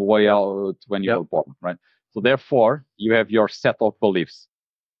all from way out when you were born, right? So therefore, you have your set of beliefs.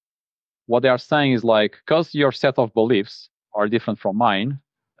 What they are saying is like, because your set of beliefs are different from mine,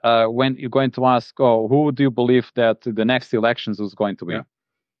 when you're going to ask, who do you believe that the next elections is going to be?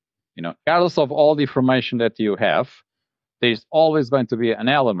 Regardless of all the information that you have, there's always going to be an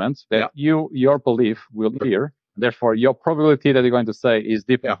element that your belief will appear. Therefore, your probability that you're going to say is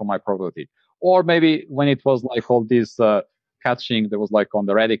different from my probability. Or maybe when it was like all this catching, there was like on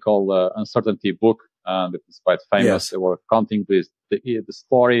the radical uncertainty book that is quite famous. They were counting the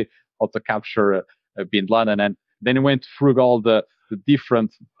story of the capture Bin Laden, and then it went through all the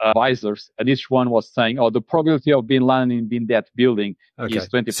different advisors, and each one was saying, the probability of Bin Laden being that building is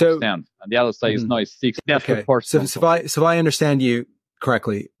 20%, and the other says no, it's 6%. That's the person. So if I understand you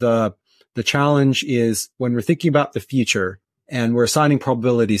correctly, the challenge is when we're thinking about the future and we're assigning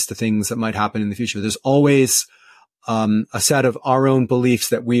probabilities to things that might happen in the future, there's always a set of our own beliefs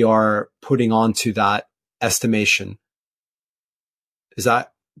that we are putting onto that estimation. Is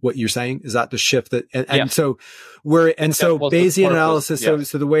that what you're saying? Is that the shift that, and so Bayesian analysis. Yes.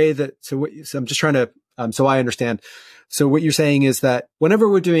 So the way that, so I'm just trying to, so I understand. So what you're saying is that whenever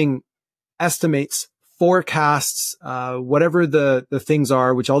we're doing estimates, forecasts, whatever the things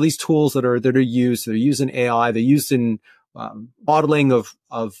are, which all these tools that are used, they're used in AI, they're used in modeling of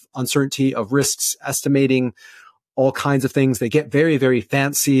uncertainty, of risks, estimating all kinds of things. They get very, very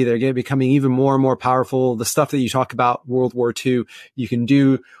fancy. They're becoming even more and more powerful. The stuff that you talk about, World War II, you can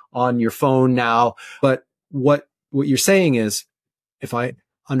do on your phone now. But what you're saying is, if I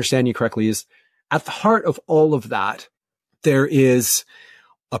understand you correctly, is at the heart of all of that, there is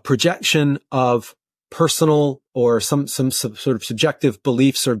a projection of personal or some sort of subjective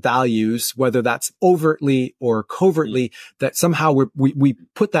beliefs or values, whether that's overtly or covertly, that somehow we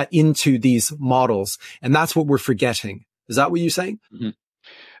put that into these models. And that's what we're forgetting. Is that what you're saying? Mm-hmm.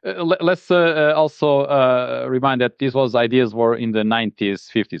 Let's also remind that these ideas were in the 90s,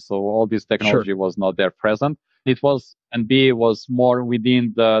 50s. So all this technology was not there present. It was, and B was more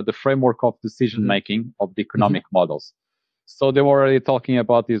within the framework of decision making of the economic models. So they were already talking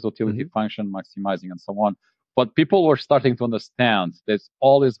about this utility function maximizing and so on. But people were starting to understand there's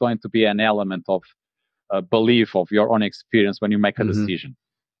always going to be an element of belief of your own experience when you make a decision.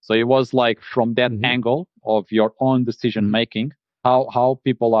 So it was like from that angle of your own decision making, how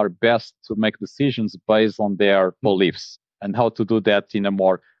people are best to make decisions based on their beliefs and how to do that in a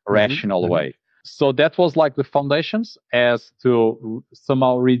more rational way. So that was like the foundations as to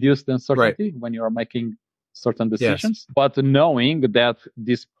somehow reduce the uncertainty when you are making certain decisions, but knowing that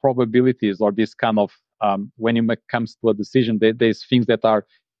these probabilities or this kind of, when it comes to a decision, there's things that are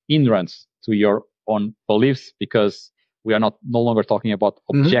inherent to your own beliefs, because we are no longer talking about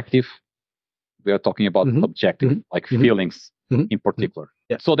objective. We are talking about objective, like feelings in particular.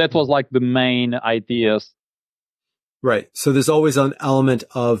 So that was like the main ideas. Right. So there's always an element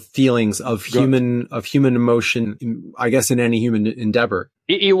of feelings, of human emotion, I guess, in any human endeavor.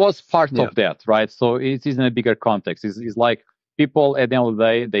 It was part of that, right? So it is in a bigger context. It's like people at the end of the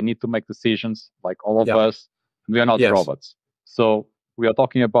day, they need to make decisions like all of us. We are not robots. So we are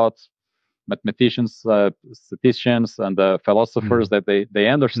talking about mathematicians, statisticians, and philosophers that they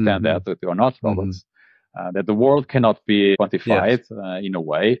understand that they are not robots. That the world cannot be quantified in a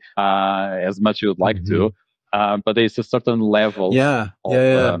way as much as you'd like to. But there's a certain level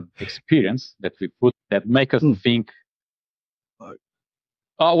of experience that we put that make us think.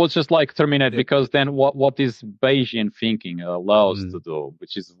 I was just like terminate because then what is Bayesian thinking allows to do,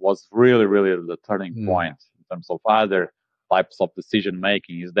 which was really, really the turning point in terms of other types of decision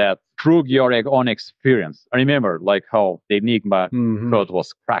making, is that through your own experience. I remember like how the Enigma code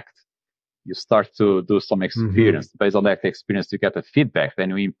was cracked. You start to do some experience. Based on that experience, you get a feedback,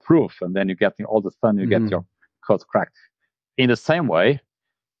 then you improve, and then you get all of a sudden you get your code cracked. In the same way,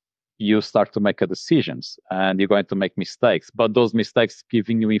 you start to make decisions and you're going to make mistakes, but those mistakes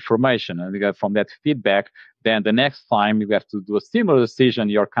giving you information, and you get from that feedback, then the next time you have to do a similar decision,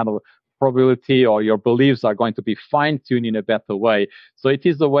 your kind of probability or your beliefs are going to be fine-tuned in a better way. So it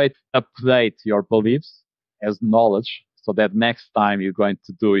is a way to update your beliefs as knowledge, so that next time you're going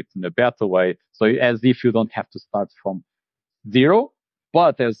to do it in a better way. So as if you don't have to start from zero,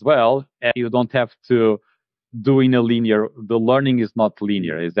 but as well, you don't have to do in a linear, the learning is not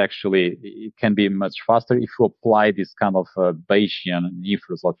linear. It's actually, it can be much faster if you apply this kind of Bayesian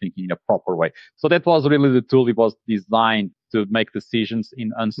inference or thinking in a proper way. So that was really the tool. It was designed to make decisions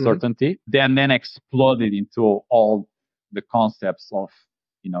in uncertainty, then exploded into all the concepts of,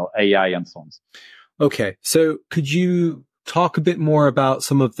 AI and so on. Okay. So could you talk a bit more about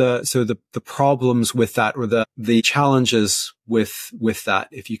some of the problems with that, or the challenges with that?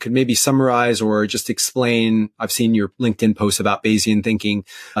 If you could maybe summarize or just explain, I've seen your LinkedIn post about Bayesian thinking,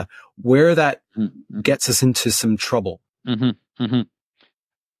 where that gets us into some trouble.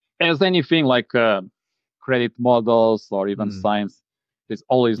 As anything like credit models or even science, there's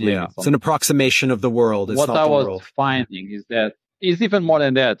always limits. It's an approximation of the world. It's what not I the was world. finding is that it's even more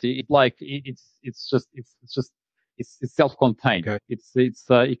than that. It's self-contained. Okay.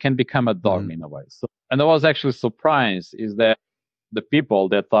 It can become a dogma in a way. So, and I was actually surprised is that the people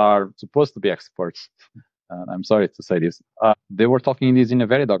that are supposed to be experts, I'm sorry to say this, they were talking this in a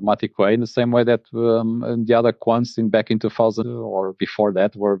very dogmatic way, in the same way that the other quants back in 2000 or before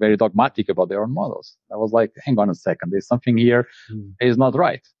that were very dogmatic about their own models. I was like, hang on a second, there's something here is not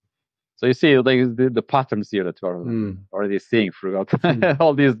right. So you see the patterns here that you're already seeing throughout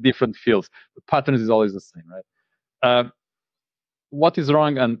all these different fields. The patterns is always the same, right? what is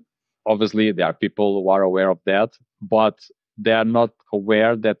wrong? And obviously there are people who are aware of that, but they are not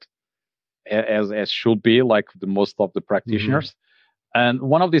aware that as should be, like the most of the practitioners. And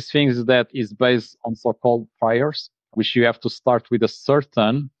one of these things is that is based on so-called priors, which you have to start with a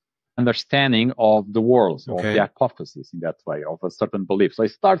certain understanding of the world, of the hypothesis in that way, of a certain belief. So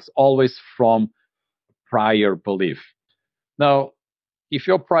it starts always from prior belief. Now, if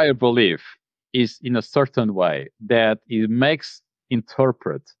your prior belief is in a certain way that it makes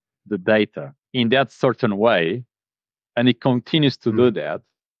interpret the data in that certain way, and it continues to do that,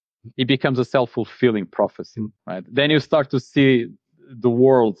 it becomes a self-fulfilling prophecy, right? Then you start to see the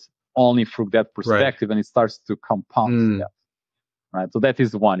world only through that perspective, and it starts to compound that, right? So that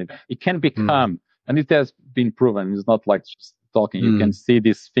is one. It can become, and it has been proven, it's not like just talking, you can see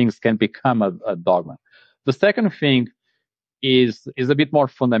these things can become a dogma. The second thing is a bit more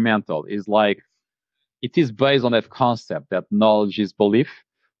fundamental, is like, it is based on that concept that knowledge is belief.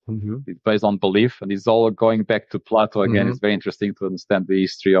 It's based on belief, and it's all going back to Plato again. It's very interesting to understand the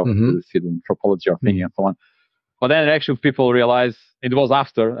history of the anthropology of thinking and so on. But then actually people realize, it was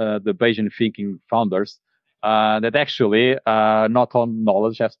after the Bayesian thinking founders, that actually not all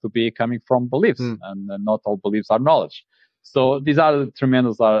knowledge has to be coming from beliefs, and not all beliefs are knowledge. So these are the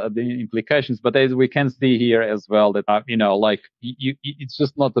tremendous the implications. But as we can see here as well, that like it's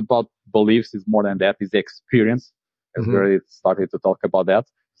just not about beliefs; it's more than that. It's the experience, as we already started to talk about that.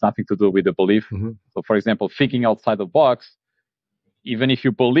 Something to do with the belief. So, for example, thinking outside the box. Even if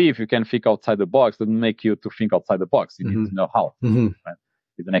you believe you can think outside the box, doesn't make you to think outside the box. You need to know how. Right?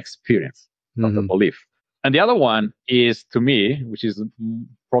 It's an experience, not a belief. And the other one is, to me, which is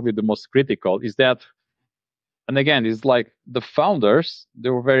probably the most critical, is that, and again, it's like the founders, they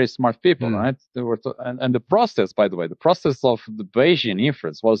were very smart people, right? They were, and the process, by the way, the process of the Bayesian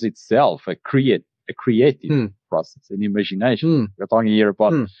inference was itself a creative process, an imagination. We're talking here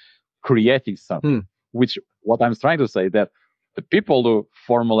about creating something, which what I'm trying to say that the people who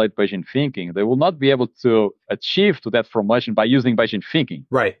formulate Bayesian thinking, they will not be able to achieve to that formulation by using Bayesian thinking.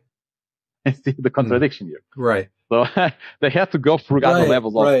 Right. See the contradiction here. Right. So they have to go through other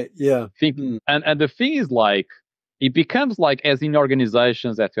levels of thinking. And the thing is, like, it becomes like, as in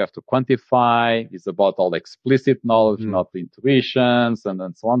organizations that you have to quantify, it's about all explicit knowledge, not the intuitions, and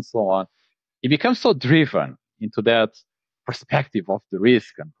so on and so on. It becomes so driven into that perspective of the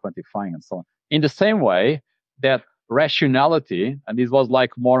risk and quantifying and so on. In the same way that rationality, and this was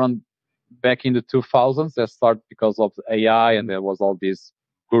like more on back in the 2000s, that started because of AI, and there was all these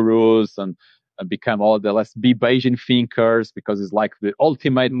gurus and become all the let's be Bayesian thinkers, because it's like the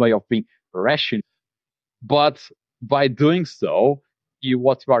ultimate way of being rational. But by doing so,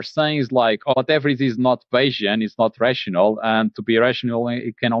 what you are saying is like, oh, whatever it is not Bayesian is not rational, and to be rational,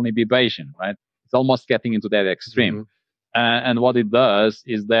 it can only be Bayesian, right? It's almost getting into that extreme. And what it does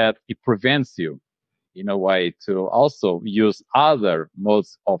is that it prevents you, in a way, to also use other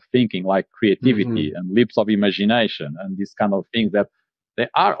modes of thinking, like creativity and leaps of imagination and these kind of things that they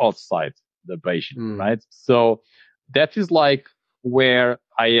are outside the Bayesian, right? So that is like where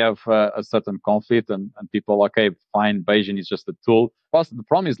I have a certain conflict, and people, okay, fine, Bayesian is just a tool. But the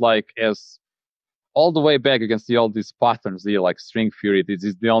problem is, like, as all the way back, you can see all these patterns here, like string theory. This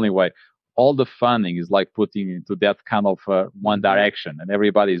is the only way. All the funding is like putting into that kind of one direction, and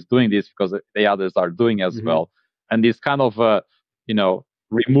everybody is doing this because the others are doing as well. And this kind of,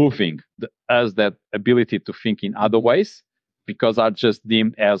 removing us that ability to think in other ways, because are just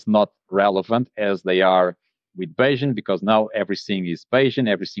deemed as not relevant as they are with Bayesian, because now everything is Bayesian,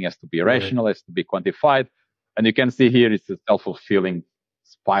 everything has to be rational, has to be quantified. And you can see here it's a self-fulfilling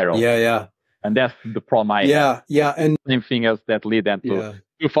spiral. And that's the problem I have. And same thing as that lead into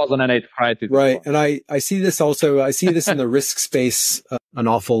 2008 crisis. Right. And I see this also, I see this in the risk space an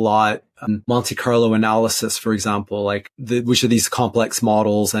awful lot. Monte Carlo analysis, for example, like which of these complex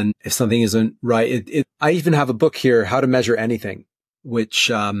models, and if something isn't right, I even have a book here, How to Measure Anything, which,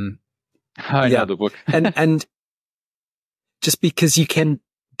 I know the book. and just because you can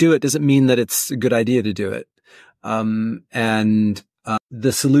do it doesn't mean that it's a good idea to do it.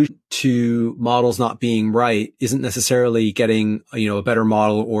 The solution to models not being right isn't necessarily getting, a better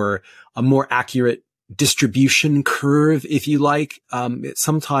model or a more accurate distribution curve, if you like.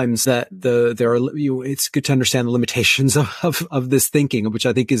 Sometimes that it's good to understand the limitations of this thinking, which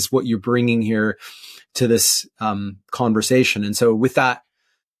I think is what you're bringing here to this, conversation. And so with that,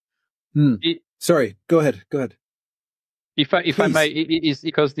 sorry, go ahead. If I may, it's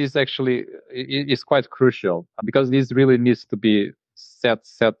because this actually is quite crucial, because this really needs to be set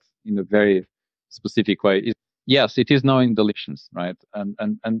in a very specific way. Yes, it is knowing the limitations, right?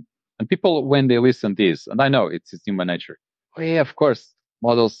 And people, when they listen to this, and I know it's human nature, Oh, yeah, of course,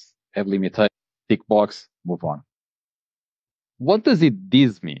 models have limitations. Tick box, move on. What does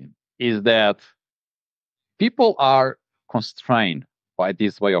this mean? Is that people are constrained by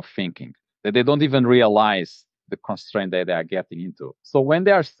this way of thinking, that they don't even realize the constraint that they are getting into. So when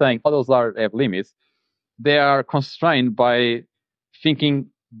they are saying models have limits, they are constrained by thinking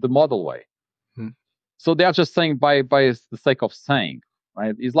the model way. So they are just saying by the sake of saying,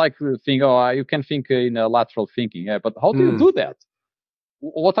 right? It's like think, oh, you can think in a lateral thinking, yeah, but how do you do that?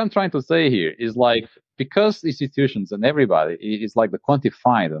 What I'm trying to say here is like, because institutions and everybody is like the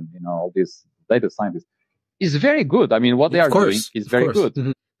quantified and, all these data scientists is very good. I mean, what they are doing is very good.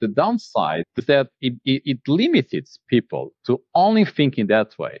 Mm-hmm. The downside is that it limits people to only thinking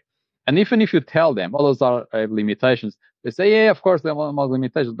that way. And even if you tell them, oh, those are limitations, they say, yeah, of course, there are more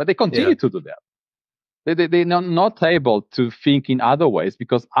limitations, but they continue to do that. They're not able to think in other ways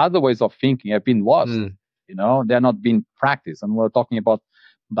because other ways of thinking have been lost. They're not being practiced. And we're talking about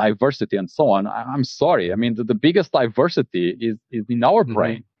diversity and so on. I'm sorry. I mean, the biggest diversity is in our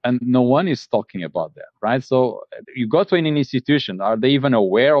brain, and no one is talking about that, right? So you go to an institution, are they even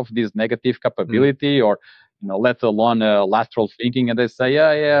aware of this negative capability or, let alone lateral thinking? And they say,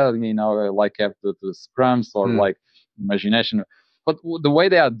 yeah, like have the scrums or like imagination. But the way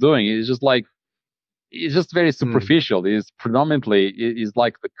they are doing it is just like, it's just very superficial. It's predominantly is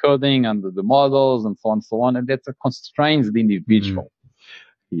like the coding and the models and so on and so on. And that constrains the individual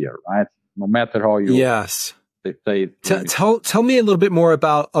here, right? No matter how you. Yes. Tell me a little bit more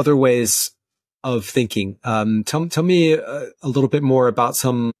about other ways of thinking. Tell me a little bit more about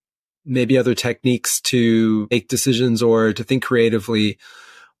some maybe other techniques to make decisions or to think creatively.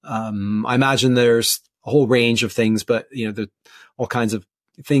 I imagine there's a whole range of things, but there's all kinds of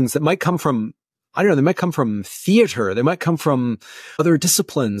things that might come from, I don't know, they might come from theater. They might come from other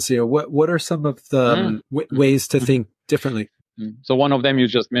disciplines. What are some of the ways to think differently? So one of them you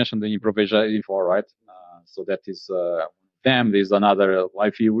just mentioned, the improvisation before, right? So that is them. There's another.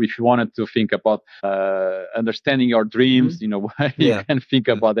 If you wanted to think about understanding your dreams, you can think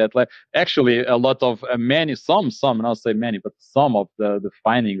about that. Like actually, a lot of some, not say many, but some of the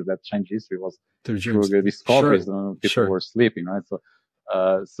findings that changed history was through the discoveries. People were sleeping, right?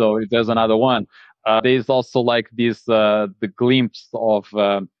 So there's another one. There's also like this the glimpse of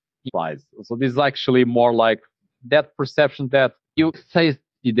slides. So this is actually more like that perception that you say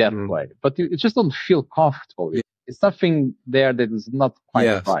it that way, but you just don't feel comfortable. It's something there that is not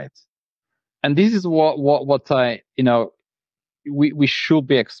quite right. And this is what I, we should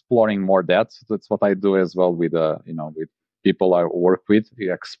be exploring more that. So that's what I do as well with, with people I work with.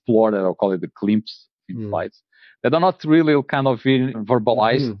 We explore that, I'll call it the glimpse in slides. That are not really kind of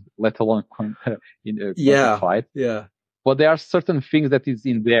verbalized, let alone quantified. But there are certain things that is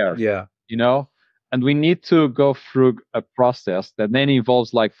in there, and we need to go through a process that then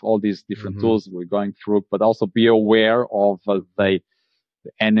involves like all these different tools we're going through, but also be aware of the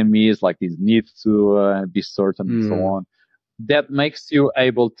enemies, like these needs to be certain and so on. That makes you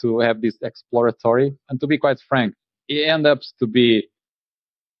able to have this exploratory, and to be quite frank, it ends up to be,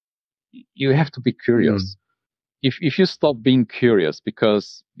 you have to be curious. If you stop being curious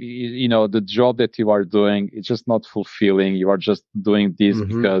because, the job that you are doing is just not fulfilling, you are just doing this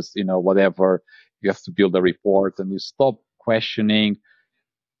because, whatever, you have to build a report and you stop questioning,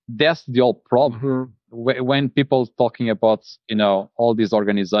 that's the old problem. When people talking about, all these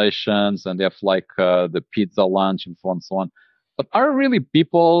organizations and they have like the pizza lunch and so on and so on, but are really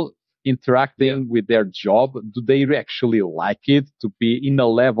people interacting with their job? Do they actually like it to be in a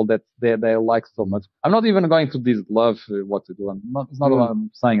level that they like so much? I'm not even going to this love what to do. It's not what I'm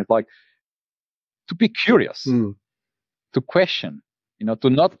saying. It's like to be curious, to question, to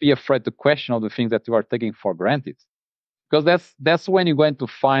not be afraid to question all the things that you are taking for granted. Because that's when you're going to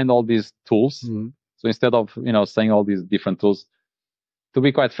find all these tools. So instead of, saying all these different tools, to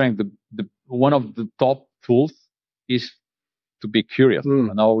be quite frank, the one of the top tools is to be curious.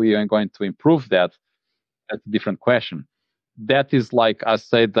 And how we are going to improve that, that's a different question. That is, like I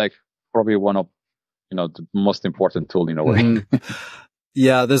said, like probably one of, the most important tool in a way.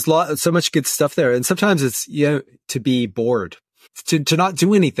 Yeah, there's so much good stuff there. And sometimes it's, to be bored, to not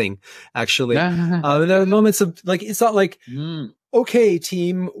do anything, actually. There are moments of like, it's not like, okay,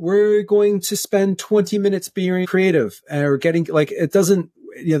 team, we're going to spend 20 minutes being creative or getting like, it doesn't,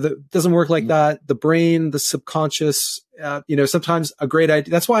 doesn't work like that. The brain, the subconscious, sometimes a great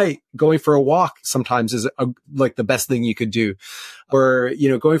idea. That's why going for a walk sometimes is like the best thing you could do, or,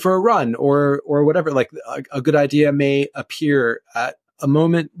 going for a run or whatever. Like a good idea may appear at a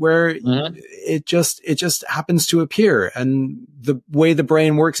moment where it just happens to appear. And the way the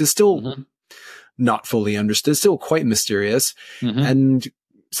brain works is still not fully understood, still quite mysterious. Mm-hmm. And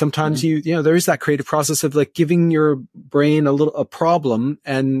sometimes there is that creative process of like giving your brain a problem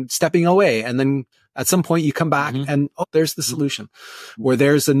and stepping away. And then at some point you come back and, there's the solution, or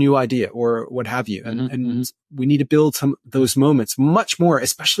there's a new idea, or what have you. And we need to build those moments much more,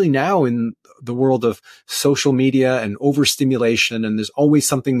 especially now in the world of social media and overstimulation. And there's always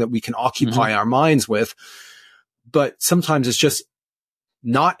something that we can occupy our minds with. But sometimes it's just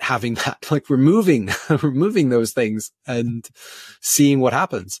not having that, like removing those things and seeing what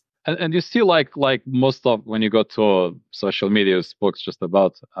happens. And you see, like most of when you go to social media books just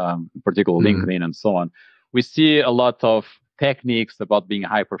about particularly LinkedIn and so on, we see a lot of techniques about being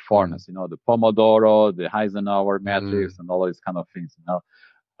high performance. The Pomodoro, the Eisenhower matrix, and all these kind of things.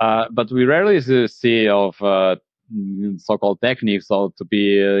 But we rarely see of so-called techniques to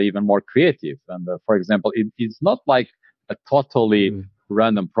be even more creative. And for example, it's not like a totally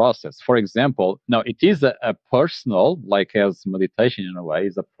random process. For example, now it is a personal, like as meditation in a way,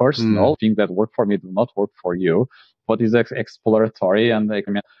 is a personal thing that work for me do not work for you, but is exploratory. And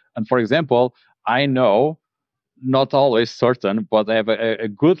for example, I know, not always certain, but I have a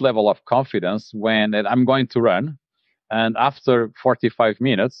good level of confidence when I'm going to run, and after 45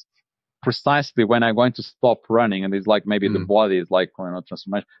 minutes, precisely when I'm going to stop running, and it's like maybe the body is like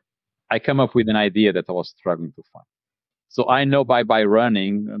transformation, I come up with an idea that I was struggling to find. So I know by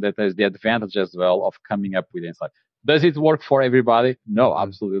running that there's the advantage as well of coming up with insight. Does it work for everybody? No,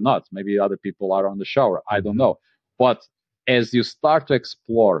 absolutely not. Maybe other people are on the shower. I don't know. But as you start to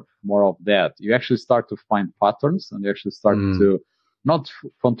explore more of that, you actually start to find patterns, and you actually start to not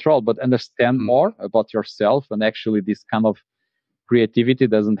control, but understand more about yourself. And actually this kind of creativity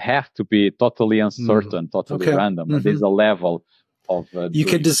doesn't have to be totally uncertain, totally random. There's a level of you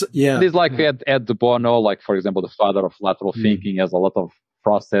could just It's like Ed de Bono, like for example, the father of lateral thinking, has a lot of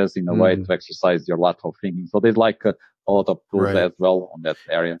process in a way to exercise your lateral thinking. So there's like a lot of tools as well on that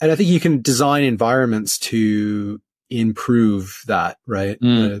area. And I think you can design environments to improve that, right?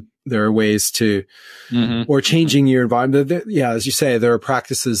 There are ways to, or changing your environment. As you say, there are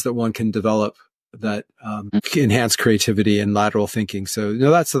practices that one can develop that enhance creativity and lateral thinking. So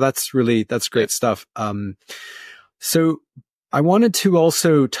that's great stuff. So I wanted to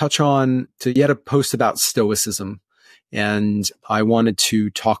also touch on you had a post about Stoicism, and I wanted to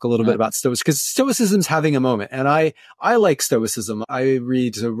talk a little bit about Stoicism, because Stoicism's having a moment, and I like Stoicism. I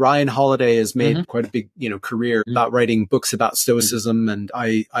read Ryan Holiday has made quite a big career about writing books about Stoicism, and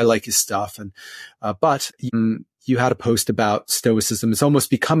I like his stuff. And but you had a post about Stoicism. It's almost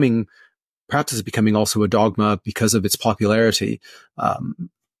becoming also a dogma because of its popularity.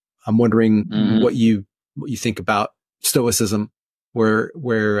 I'm wondering what you think about Stoicism, where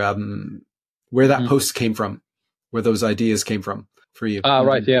that post came from, where those ideas came from for you.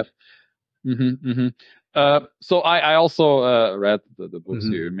 Right. Yeah. So I also read the books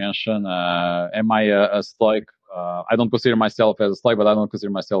you mentioned. Am I a Stoic? I don't consider myself as a Stoic, but I don't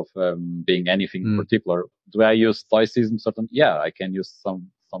consider myself being anything in particular. Do I use Stoicism? Yeah, I can use some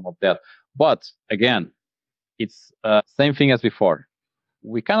of that. But again, it's same thing as before.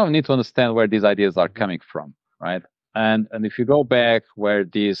 We kind of need to understand where these ideas are coming from, right? And if you go back where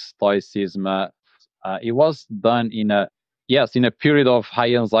this Stoicism, it was done in a period of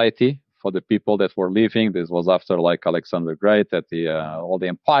high anxiety for the people that were living. This was after like Alexander the Great, that all the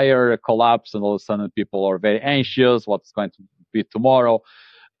empire collapsed, and all of a sudden people are very anxious. What's going to be tomorrow?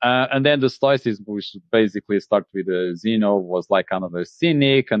 And then the Stoicism, which basically started with Zeno, was like kind of a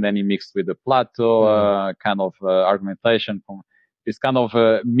cynic, and then he mixed with the Plato kind of argumentation. It's kind of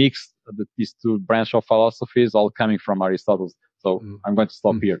mixed these two branches of philosophies, all coming from Aristotle. So I'm going to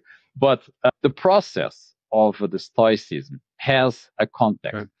stop here. But the process of the Stoicism has a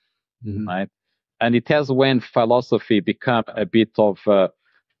context, right? And it has when philosophy become a bit of a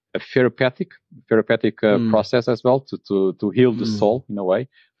therapeutic process as well to heal the soul in a way.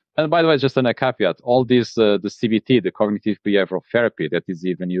 And by the way, just a caveat, all this, the CBT, the cognitive behavioral therapy that is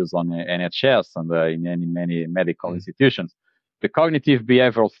even used on NHS and in many medical institutions, the cognitive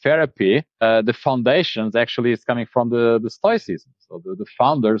behavioral therapy, the foundations actually is coming from the Stoicism. So the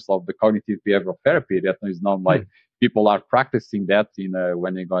founders of the cognitive behavioral therapy, that is known like people are practicing that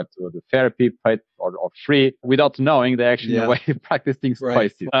when they go to the therapy, paid or free, without knowing they actually in a way practicing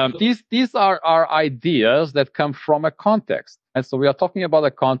Stoicism. These are ideas that come from a context. And so we are talking about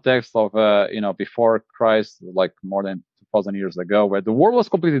a context of, before Christ, like more than 2,000 years ago, where the world was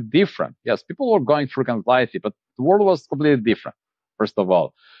completely different. Yes, people were going through anxiety, but the world was completely different, first of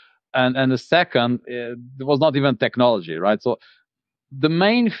all. And the second, there was not even technology, right? So the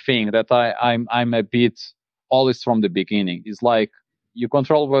main thing that I'm a bit always from the beginning is like you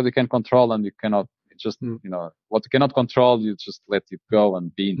control what you can control, and you cannot just, what you cannot control, you just let it go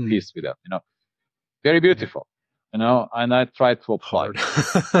and be in peace with it. Very beautiful, and I try to apply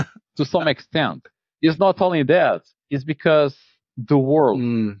to some extent. It's not only that, it's because the world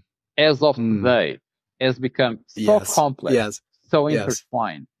as of today has become so complex, so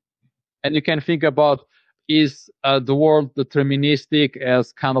intertwined. And you can think about, is the world deterministic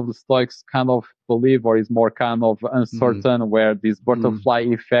as kind of the Stoics kind of believe, or is more kind of uncertain, where this butterfly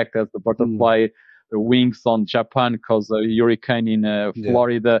effect, as the butterfly wings on Japan cause a hurricane in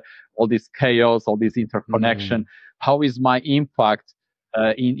Florida, all this chaos, all this interconnection. How is my impact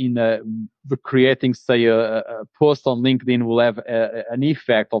in creating, say, a post on LinkedIn will have an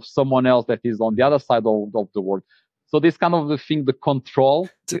effect of someone else that is on the other side of the world. So this kind of the thing, the control.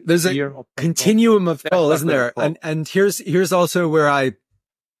 There's a continuum of control, isn't there? And here's also where I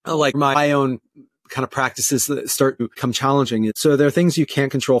like my own kind of practices that start to become challenging. So there are things you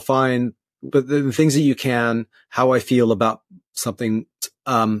can't control, fine, but the things that you can, how I feel about something,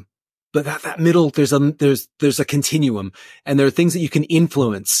 but that middle, there's a continuum, and there are things that you can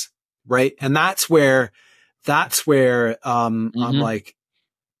influence, right? And that's where I'm like,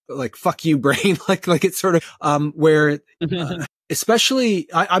 fuck you, brain. like it's sort of, where, especially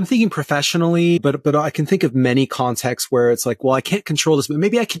I'm thinking professionally, but I can think of many contexts where it's like, well, I can't control this, but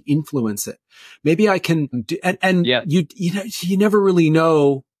maybe I can influence it. Maybe I can do, and you never really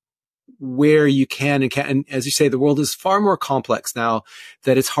know where you can and can't. And as you say, the world is far more complex now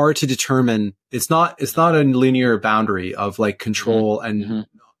that it's hard to determine. It's not a linear boundary of like control and,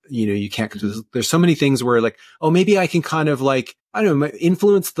 you can't, there's so many things where like, oh, maybe I can kind of like, I don't know,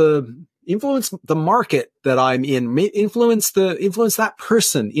 influence the market that I'm in, influence that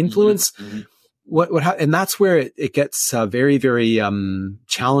person, influence and that's where it gets very, very,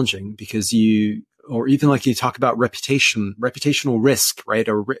 challenging, because or even like you talk about reputational risk, right?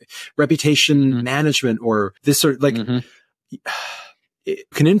 Or reputation management, or this sort of like, it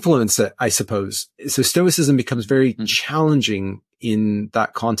can influence it, I suppose. So Stoicism becomes very challenging in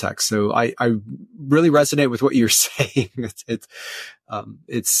that context. So I really resonate with what you're saying.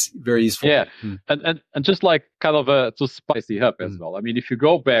 It's very useful. Yeah. And just like kind of to spice it up as well. I mean, if you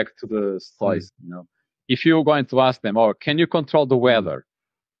go back to the Stoics, if you're going to ask them, oh, can you control the weather?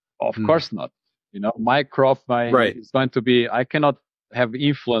 Of course not. My crop is going to be, I cannot have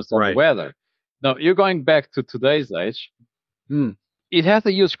influence on the weather. Now, you're going back to today's age. It has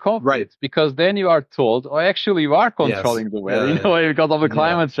a huge conflict, because then you are told, oh, actually you are controlling the weather, because of the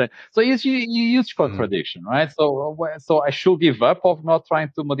climate change. So it's a huge contradiction, right? So I should give up of not trying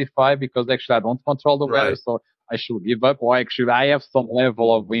to modify, because actually I don't control the weather. So I should give up, or actually I have some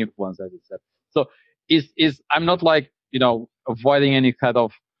level of influence, as you said. So I'm not like, avoiding any kind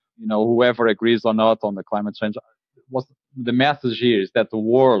of, whoever agrees or not on the climate change. The message here is that the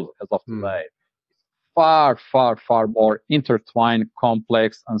world as of today, far, far, far more intertwined,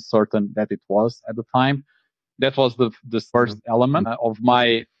 complex, uncertain than it was at the time. That was the first element of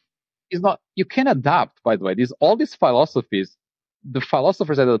my. Is not, you can adapt, by the way. All these philosophies, the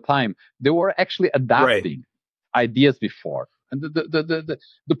philosophers at the time, they were actually adapting ideas before. And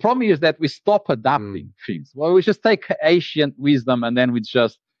the problem is that we stop adapting things. Well, we just take ancient wisdom and then we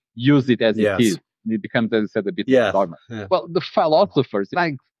just use it as it is. And it becomes, as I said, a bit of dogma. Well, the philosophers,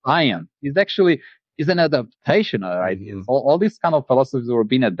 like science, is an adaptation of ideas. All these kind of philosophies were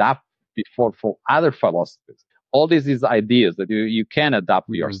being adapted before for other philosophies. All these is ideas that you can adapt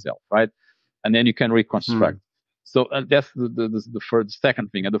to yourself, right? And then you can reconstruct. So that's the second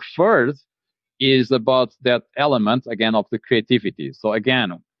thing. And the third is about that element, again, of the creativity. So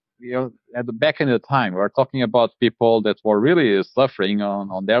again, at the back end of the time, we're talking about people that were really suffering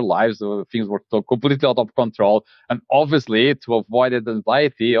on their lives. Things were completely out of control. And obviously, to avoid that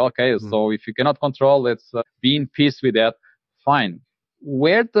anxiety, so if you cannot control, let's be in peace with that. Fine.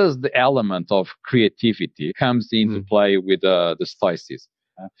 Where does the element of creativity comes into play with the Stoicism?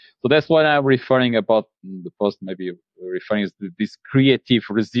 So that's what I'm referring about the post, maybe referring to this creative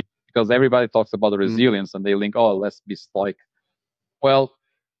resilience, because everybody talks about the resilience and they link, let's be Stoic. Well,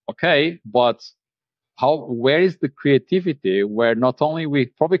 okay, but where is the creativity where not only we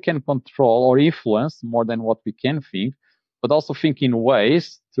probably can control or influence more than what we can think, but also think in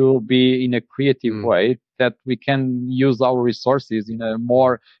ways to be in a creative way that we can use our resources in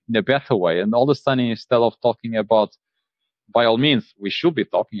a better way. And all of a sudden, instead of talking about, by all means, we should be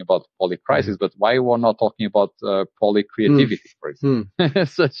talking about polycrisis, but why we're not talking about polycreativity, for example?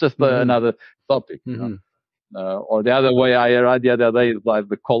 So it's just another topic. Or the other way I read the other day is like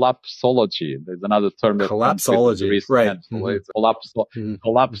the collapsology. There's another term that comes with the recent right? It's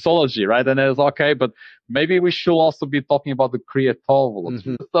collapsology, right? And it's okay, but maybe we should also be talking about the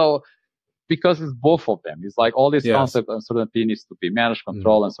creatology. So because it's both of them, it's like all this concept uncertainty needs to be managed,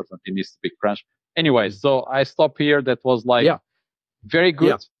 control, uncertainty needs to be crunched. Anyway, so I stop here. That was like very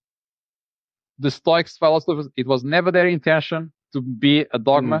good. The Stoics philosophy, it was never their intention to be a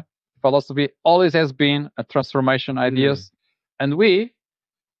dogma. Philosophy always has been a transformation ideas. And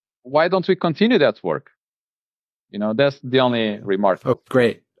why don't we continue that work? That's the only remark. Oh,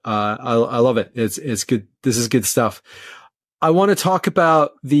 great. I love it. It's good. This is good stuff. I want to talk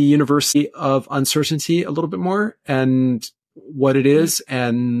about the University of Uncertainty a little bit more and what it is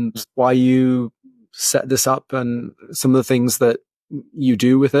and why you set this up and some of the things that you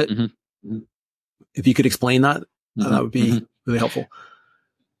do with it. If you could explain that, that would be really helpful.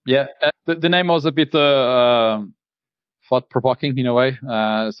 Yeah. The name was a bit thought-provoking in a way.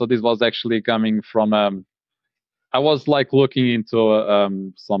 So this was actually coming from I was like looking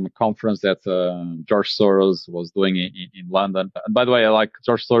into some conference that George Soros was doing in London. And by the way, I like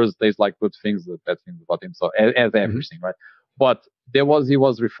George Soros. There's like good things, bad things about him. So as everything, right? But he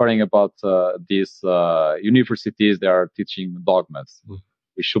was referring about these universities that are teaching dogmas.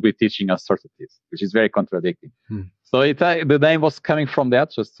 We should be teaching uncertainties, which is very contradicting. So the name was coming from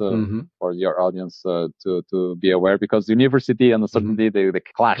that, just for your audience to be aware, because university and uncertainty they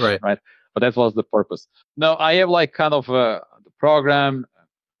clash, right? But that was the purpose. Now I have like kind of the program. I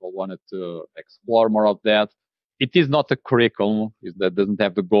wanted to explore more of that. It is not a curriculum that doesn't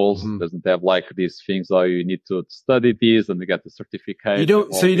have the goals, doesn't have like these things. Oh, you need to study this and you get the certificate. You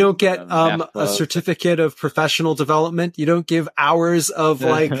don't get a certificate of professional development. You don't give hours of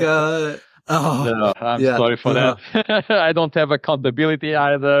like. No, I'm sorry for that. I don't have accountability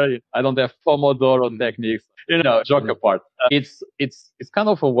either. I don't have Pomodoro techniques. Joke apart. It's kind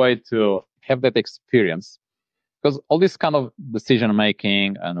of a way to have that experience, because all this kind of decision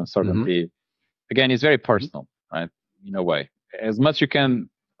making and uncertainty, again, is very personal, right? In a way, as much you can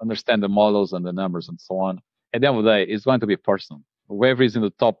understand the models and the numbers and so on, at the end of the day, it's going to be personal. Whoever is in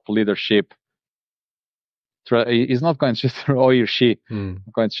the top leadership is not going to just, or he or she,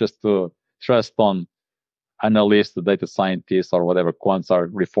 going to just to trust on analysts, the data scientists, or whatever quants are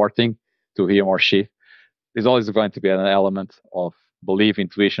reporting to him or she. There's always going to be an element of belief,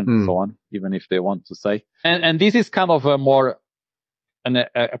 intuition, and so on, even if they want to say. And this is kind of a more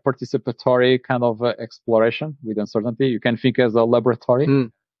a participatory kind of exploration with uncertainty. You can think as a laboratory,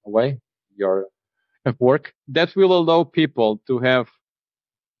 in a way, your work that will allow people to have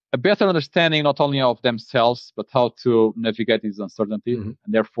a better understanding not only of themselves, but how to navigate this uncertainty. And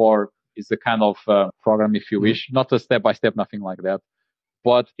therefore, it's a kind of program, if you wish, not a step-by-step, nothing like that.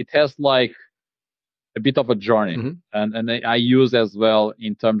 But it has like a bit of a journey. And I use as well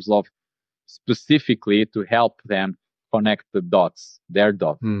in terms of specifically to help them connect the dots, their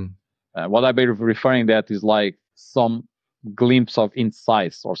dots. What I've been referring that is like some glimpse of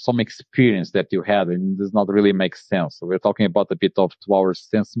insights or some experience that you had, and it does not really make sense. So we're talking about a bit of 2 hours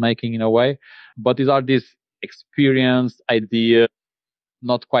sense making in a way, but these are these experience, idea,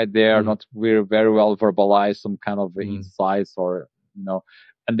 not quite there, not very well verbalized, some kind of insights or,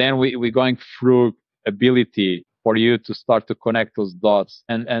 and then we're going through ability for you to start to connect those dots.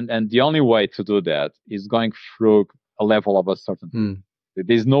 And the only way to do that is going through a level of uncertainty.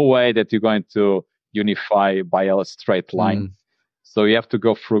 There's no way that you're going to unify by a straight line. So you have to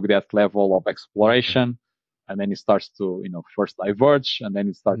go through that level of exploration, and then it starts to, first diverge, and then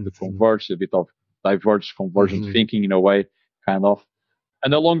it starts to converge, a bit of convergent thinking in a way, kind of.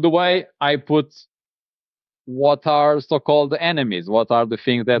 And along the way, I put what are so-called enemies, what are the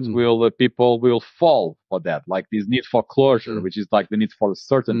things that people will fall for that, like this need for closure, which is like the need for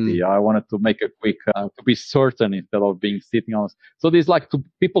certainty. I wanted to make a quick, to be certain instead of being sitting on. So there's like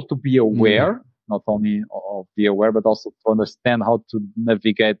people to be aware, not only of the aware, but also to understand how to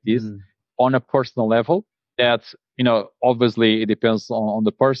navigate this on a personal level. That, obviously it depends on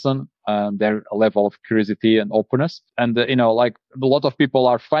the person and their level of curiosity and openness. And, like a lot of people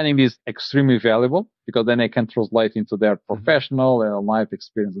are finding this extremely valuable because then they can translate into their professional and life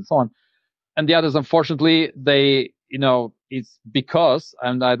experience and so on. And the others, unfortunately, they, it's because,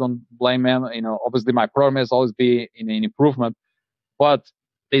 and I don't blame them, obviously my program has always been in an improvement, but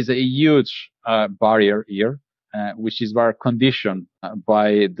there's a huge barrier here, which is very conditioned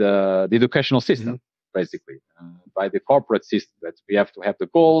by the educational system. Basically, by the corporate system, that we have to have the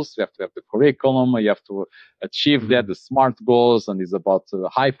goals, we have to have the curriculum, you have to achieve that, the SMART goals, and it's about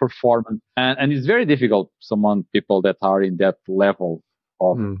high performance. And it's very difficult, people that are in that level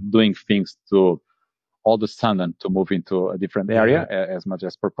of doing things to all of a sudden to move into a different area as much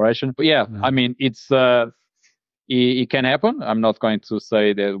as preparation. But yeah, I mean, it can happen. I'm not going to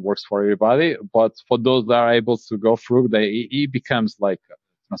say that it works for everybody, but for those that are able to go through, it becomes like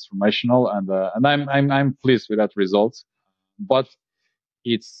transformational, and I'm pleased with that result. But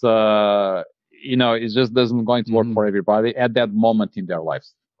it's it just doesn't going to work for everybody at that moment in their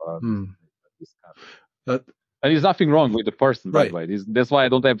lives. And there's nothing wrong with the person, by the way. That's why I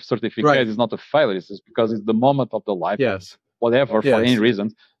don't have certificate. It's not a failure. It's just because it's the moment of the life, whatever, for any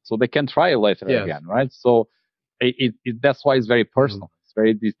reason. So they can try later again, right? So that's why it's very personal. It's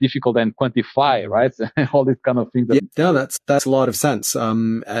very difficult and quantify, right? All these kind of things. That's a lot of sense.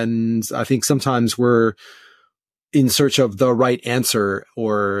 And I think sometimes we're in search of the right answer,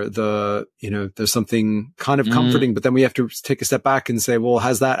 or there's something kind of comforting, but then we have to take a step back and say, well,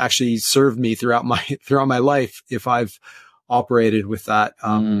 has that actually served me throughout my life if I've operated with that,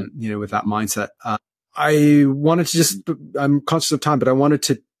 with that mindset? I wanted to I'm conscious of time, but I wanted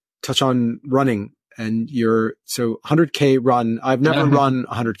to touch on running and so 100K run. I've never run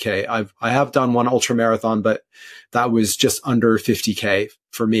 100K. I have done one ultra marathon, but that was just under 50K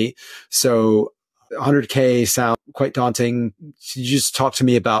for me. So 100K sound quite daunting. Could you just talk to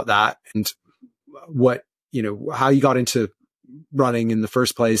me about that and what, how you got into running in the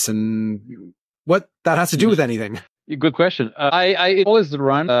first place and what that has to do with anything? Good question. I always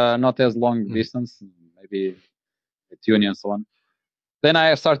run, not as long distance, maybe a tuning and so on. Then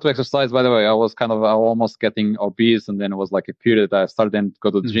I started to exercise. By the way, I was almost getting obese, and then it was like a period I started then to go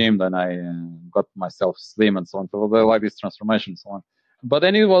to the gym. Then I got myself slim and so on. So I like this transformation and so on. But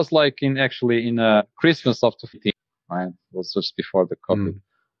then it was like in Christmas of 2015, right? It was just before the COVID.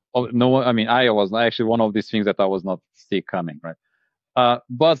 Oh, no, I mean, I was actually one of these things that I was not see coming, right?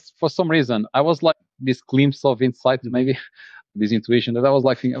 But for some reason, I was like this glimpse of insight, maybe this intuition that I was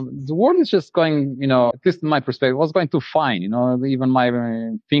like, the world is just going, at least in my perspective, was going to fine, even my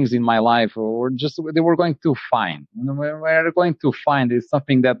things in my life they were going to fine. We're going to find is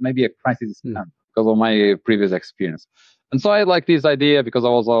something that maybe a crisis is coming because of my previous experience. And so I like this idea because I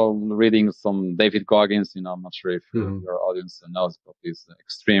was reading some David Goggins, I'm not sure if your audience knows about this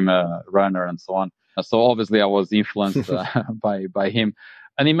extreme runner and so on. So obviously I was influenced by him.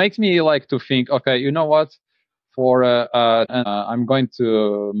 And it makes me like to think, okay, you know what? I'm going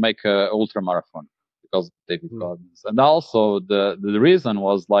to make an ultra marathon because of David Goggins. And also the reason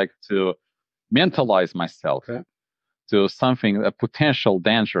was like to mentalize myself to something, a potential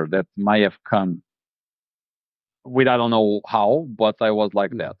danger that might have come with, I don't know how, but I was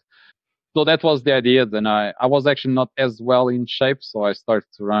like that. So that was the idea. Then I was actually not as well in shape. So I started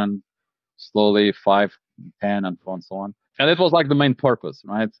to run slowly, 5, 10 and so on and so on. And it was like the main purpose,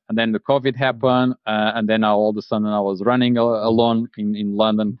 right? And then the COVID happened. And then all of a sudden I was running alone in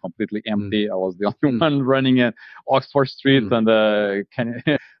London, completely empty. I was the only one running at Oxford Street and and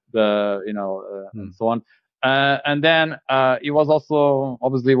so on. And then it was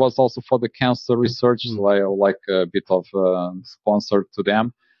also for the cancer research, so I like a bit of sponsor to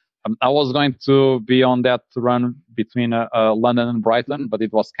them. I was going to be on that run between London and Brighton, but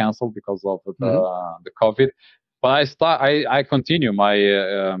it was cancelled because of the COVID. But I continue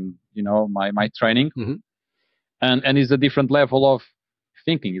my my training, and it's a different level of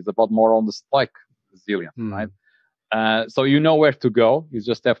thinking. It's about more on the spike resilience, right? So you know where to go. You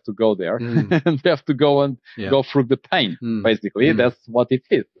just have to go there and you have to go and go through the pain. Basically, that's what it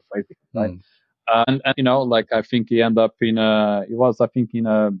is. Basically, right? And like I think he ended up in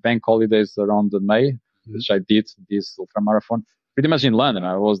bank holidays around May, which I did this ultra marathon pretty much in London.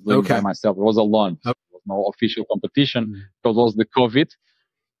 I was doing by myself. It was alone. There was no official competition because it was the COVID.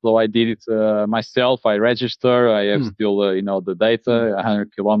 So I did it myself. I register. I have still the data.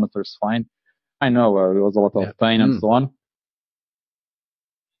 100 kilometers, fine. I know it was a lot of pain and so on.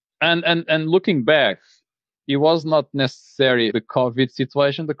 And looking back, it was not necessarily the COVID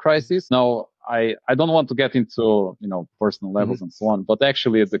situation, the crisis. No, I don't want to get into personal levels and so on. But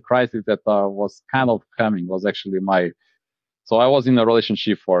actually, the crisis that was kind of coming was actually So I was in a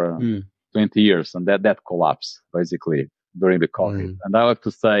relationship for 20 years, and that collapsed basically during the COVID. And I have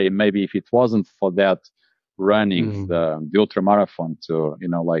to say, maybe if it wasn't for that running the ultra marathon to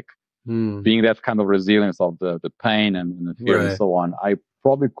being that kind of resilience of the pain and the fear and so on, I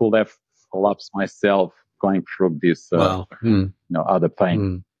probably could have collapsed myself going through this other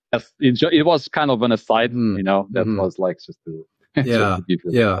pain. It was kind of an aside, that was like just to give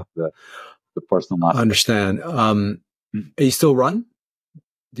you the personal aspect. I understand. You still run?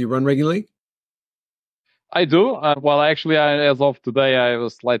 Do you run regularly? I do. Well, actually, as of today, I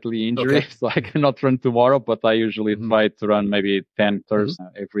was slightly injured, so I cannot run tomorrow. But I usually try to run maybe 10 meters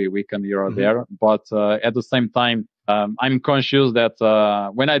every weekend here or there. But at the same time, I'm conscious that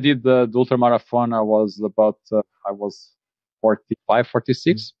when I did the ultramarathon, I was about I was 45,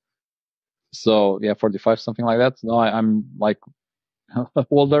 46. So yeah, 45, something like that. No, I'm like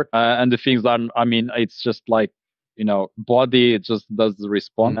older, and the things are. I mean, it's just like body. It just does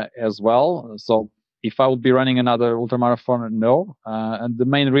respond as well. So if I would be running another ultramarathon, no. And the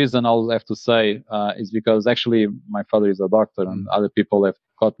main reason I'll have to say is because actually my father is a doctor, and other people have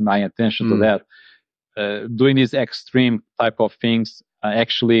caught my attention to that. Doing these extreme type of things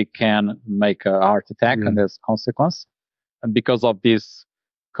actually can make a heart attack, and there's consequence. And because of this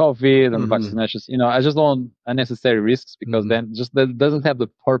COVID and vaccinations, I just don't want unnecessary risks, because then just that doesn't have the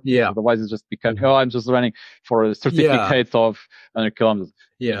purpose. Yeah. Otherwise, it's just because I'm just running for a certificate of 100 kilometers.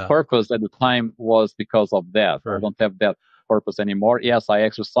 Yeah. The purpose at the time was because of that. I don't have that purpose anymore. Yes, I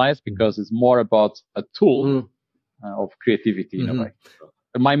exercise because it's more about a tool of creativity in a way.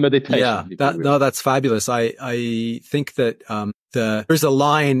 My meditation. Yeah, that's fabulous. I think that there's a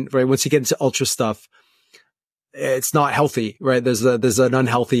line, right? Once you get into ultra stuff, it's not healthy, right? There's an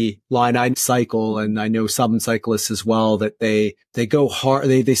unhealthy line. I cycle, and I know some cyclists as well that they go hard,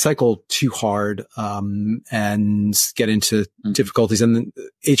 they cycle too hard, and get into difficulties, and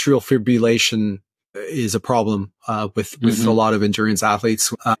atrial fibrillation is a problem, with a lot of endurance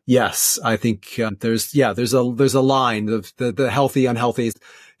athletes. Yes, I think, there's a line of the healthy, unhealthy.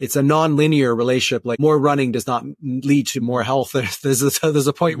 It's a non-linear relationship. Like, more running does not lead to more health. There's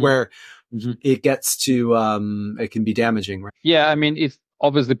a point where it gets to, it can be damaging, right? Yeah. I mean, it's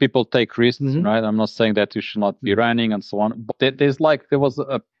obviously people take risks, right? I'm not saying that you should not be running and so on, but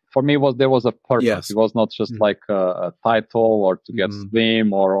for me, there was a purpose. Yes. It was not just like a title or to get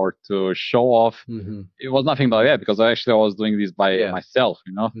slim or to show off. It was nothing like that, because I was doing this by myself,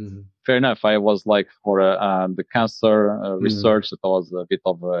 Fair enough. I was like for the cancer research, that was a bit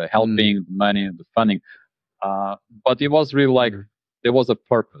of helping, the money, the funding. But it was really like there was a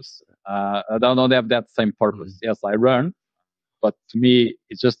purpose. I don't have that same purpose. Yes, I run, but to me,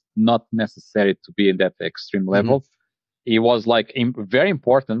 it's just not necessary to be in that extreme level. It was like very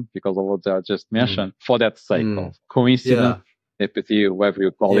important, because of what I just mentioned, for that sake of coincidence, empathy, whatever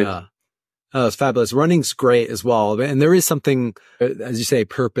you call it. Oh, it's fabulous. Running's great as well. And there is something, as you say,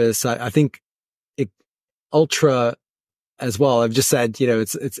 purpose. I think ultra as well. I've just said,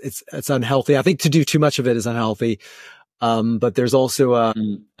 it's unhealthy. I think to do too much of it is unhealthy. But there's also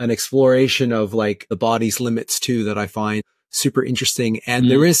an exploration of like the body's limits too, that I find super interesting.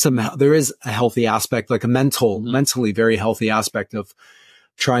 And there is a healthy aspect, like a mentally very healthy aspect of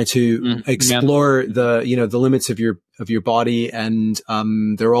trying to explore the limits of your body. And,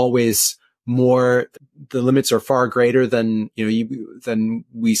 they're always the limits are far greater than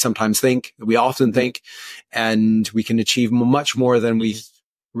we sometimes think, we often think, and we can achieve much more than we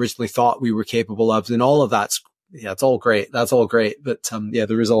originally thought we were capable of. And all of it's all great. That's all great. But,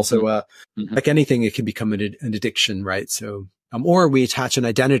 there is also, like anything, it can become an addiction, right? So, or we attach an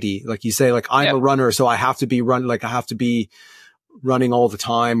identity, like you say, like I'm a runner, so I have to be running all the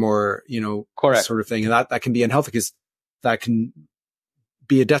time, or, correct, sort of thing. And that can be unhealthy, because that can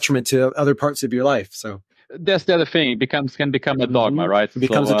be a detriment to other parts of your life. So that's the other thing. It can become a dogma, right? It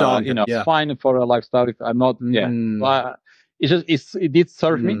becomes a dogma. It's fine for a lifestyle. If I'm not, it did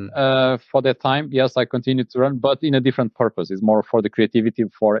serve me for that time. Yes, I continued to run, but in a different purpose. It's more for the creativity,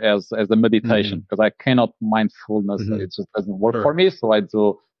 as a meditation, because I cannot mindfulness. It just doesn't work for me. So I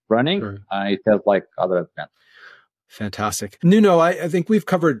do running. It has like other advantages. Fantastic. Nuno, I think we've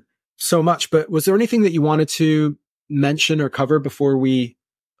covered so much, but was there anything that you wanted to mention or cover before we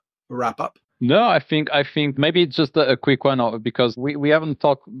wrap up? No, I think maybe just a quick one, because we haven't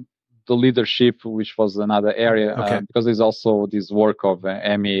talked the leadership, which was another area, because there's also this work of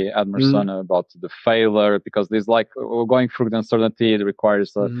Amy Admerson about the failure, because there's like going through the uncertainty, it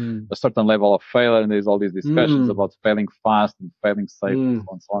requires a certain level of failure, and there's all these discussions about failing fast and failing safe and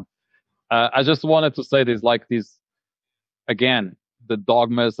so on. I just wanted to say there's like this, again, the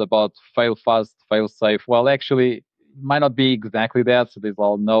dogmas about fail fast, fail safe. Well, actually, it might not be exactly that. So there's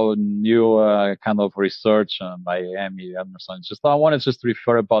all no new kind of research by Amy Admerson. I wanted just to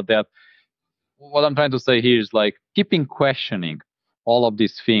refer about that. What I'm trying to say here is like keeping questioning all of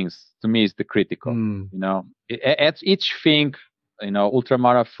these things, to me, is the critical. At each thing,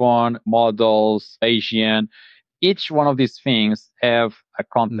 ultramarathon, models, Bayesian, each one of these things have a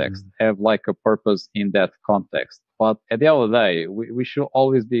context, have like a purpose in that context. But at the end of the day, we should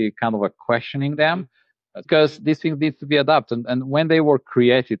always be kind of questioning them, because these things need to be adapted. And when they were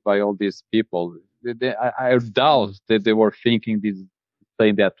created by all these people, I doubt that they were thinking this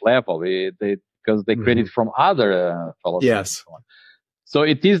saying that level. Because they created from other philosophers. Yes. So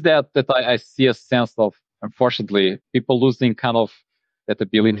it is that I see a sense of, unfortunately, people losing kind of that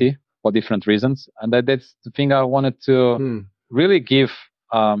ability for different reasons. And that's the thing I wanted to really give,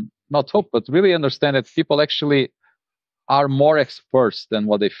 not hope, but really understand that people actually are more experts than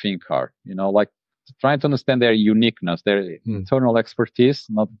what they think are, like trying to understand their uniqueness, their internal expertise,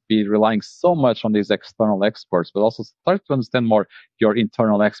 not be relying so much on these external experts, but also start to understand more your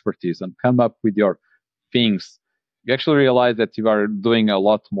internal expertise and come up with your things. You actually realize that you are doing a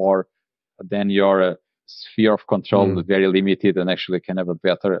lot more than your sphere of control, very limited, and actually can have a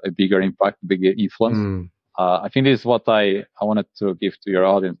bigger impact, bigger influence. I think this is what I wanted to give to your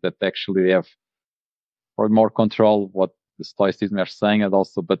audience, that actually they have more control what the Stoicism are saying, and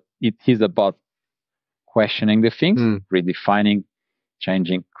also, but it is about questioning the things, redefining,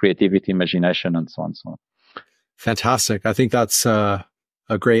 changing, creativity, imagination, and so on and so on. Fantastic. I think that's a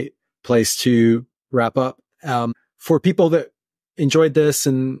great place to wrap up. For people that enjoyed this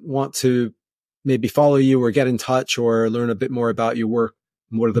and want to maybe follow you or get in touch or learn a bit more about your work,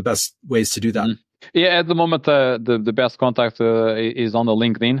 what are the best ways to do that? Yeah, at the moment, the best contact is on the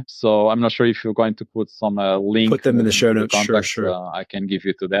LinkedIn. So I'm not sure if you're going to put some link. Put them in the show notes. Sure. I can give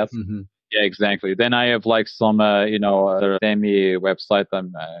you to that. Yeah, exactly. Then I have like some, semi website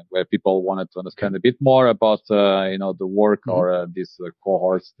where people wanted to understand a bit more about, the work or these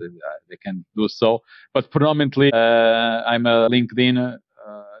cohorts. They can do so. But predominantly, I'm a LinkedIn.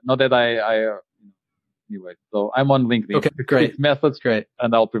 Not that anyway, so I'm on LinkedIn. Okay, great. Methods, great.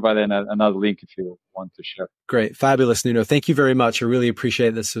 And I'll provide another link if you want to share. Great. Fabulous, Nuno. Thank you very much. I really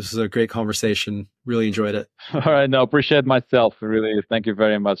appreciate this. This was a great conversation. Really enjoyed it. All right. No, appreciate myself. Really, thank you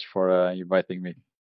very much for inviting me.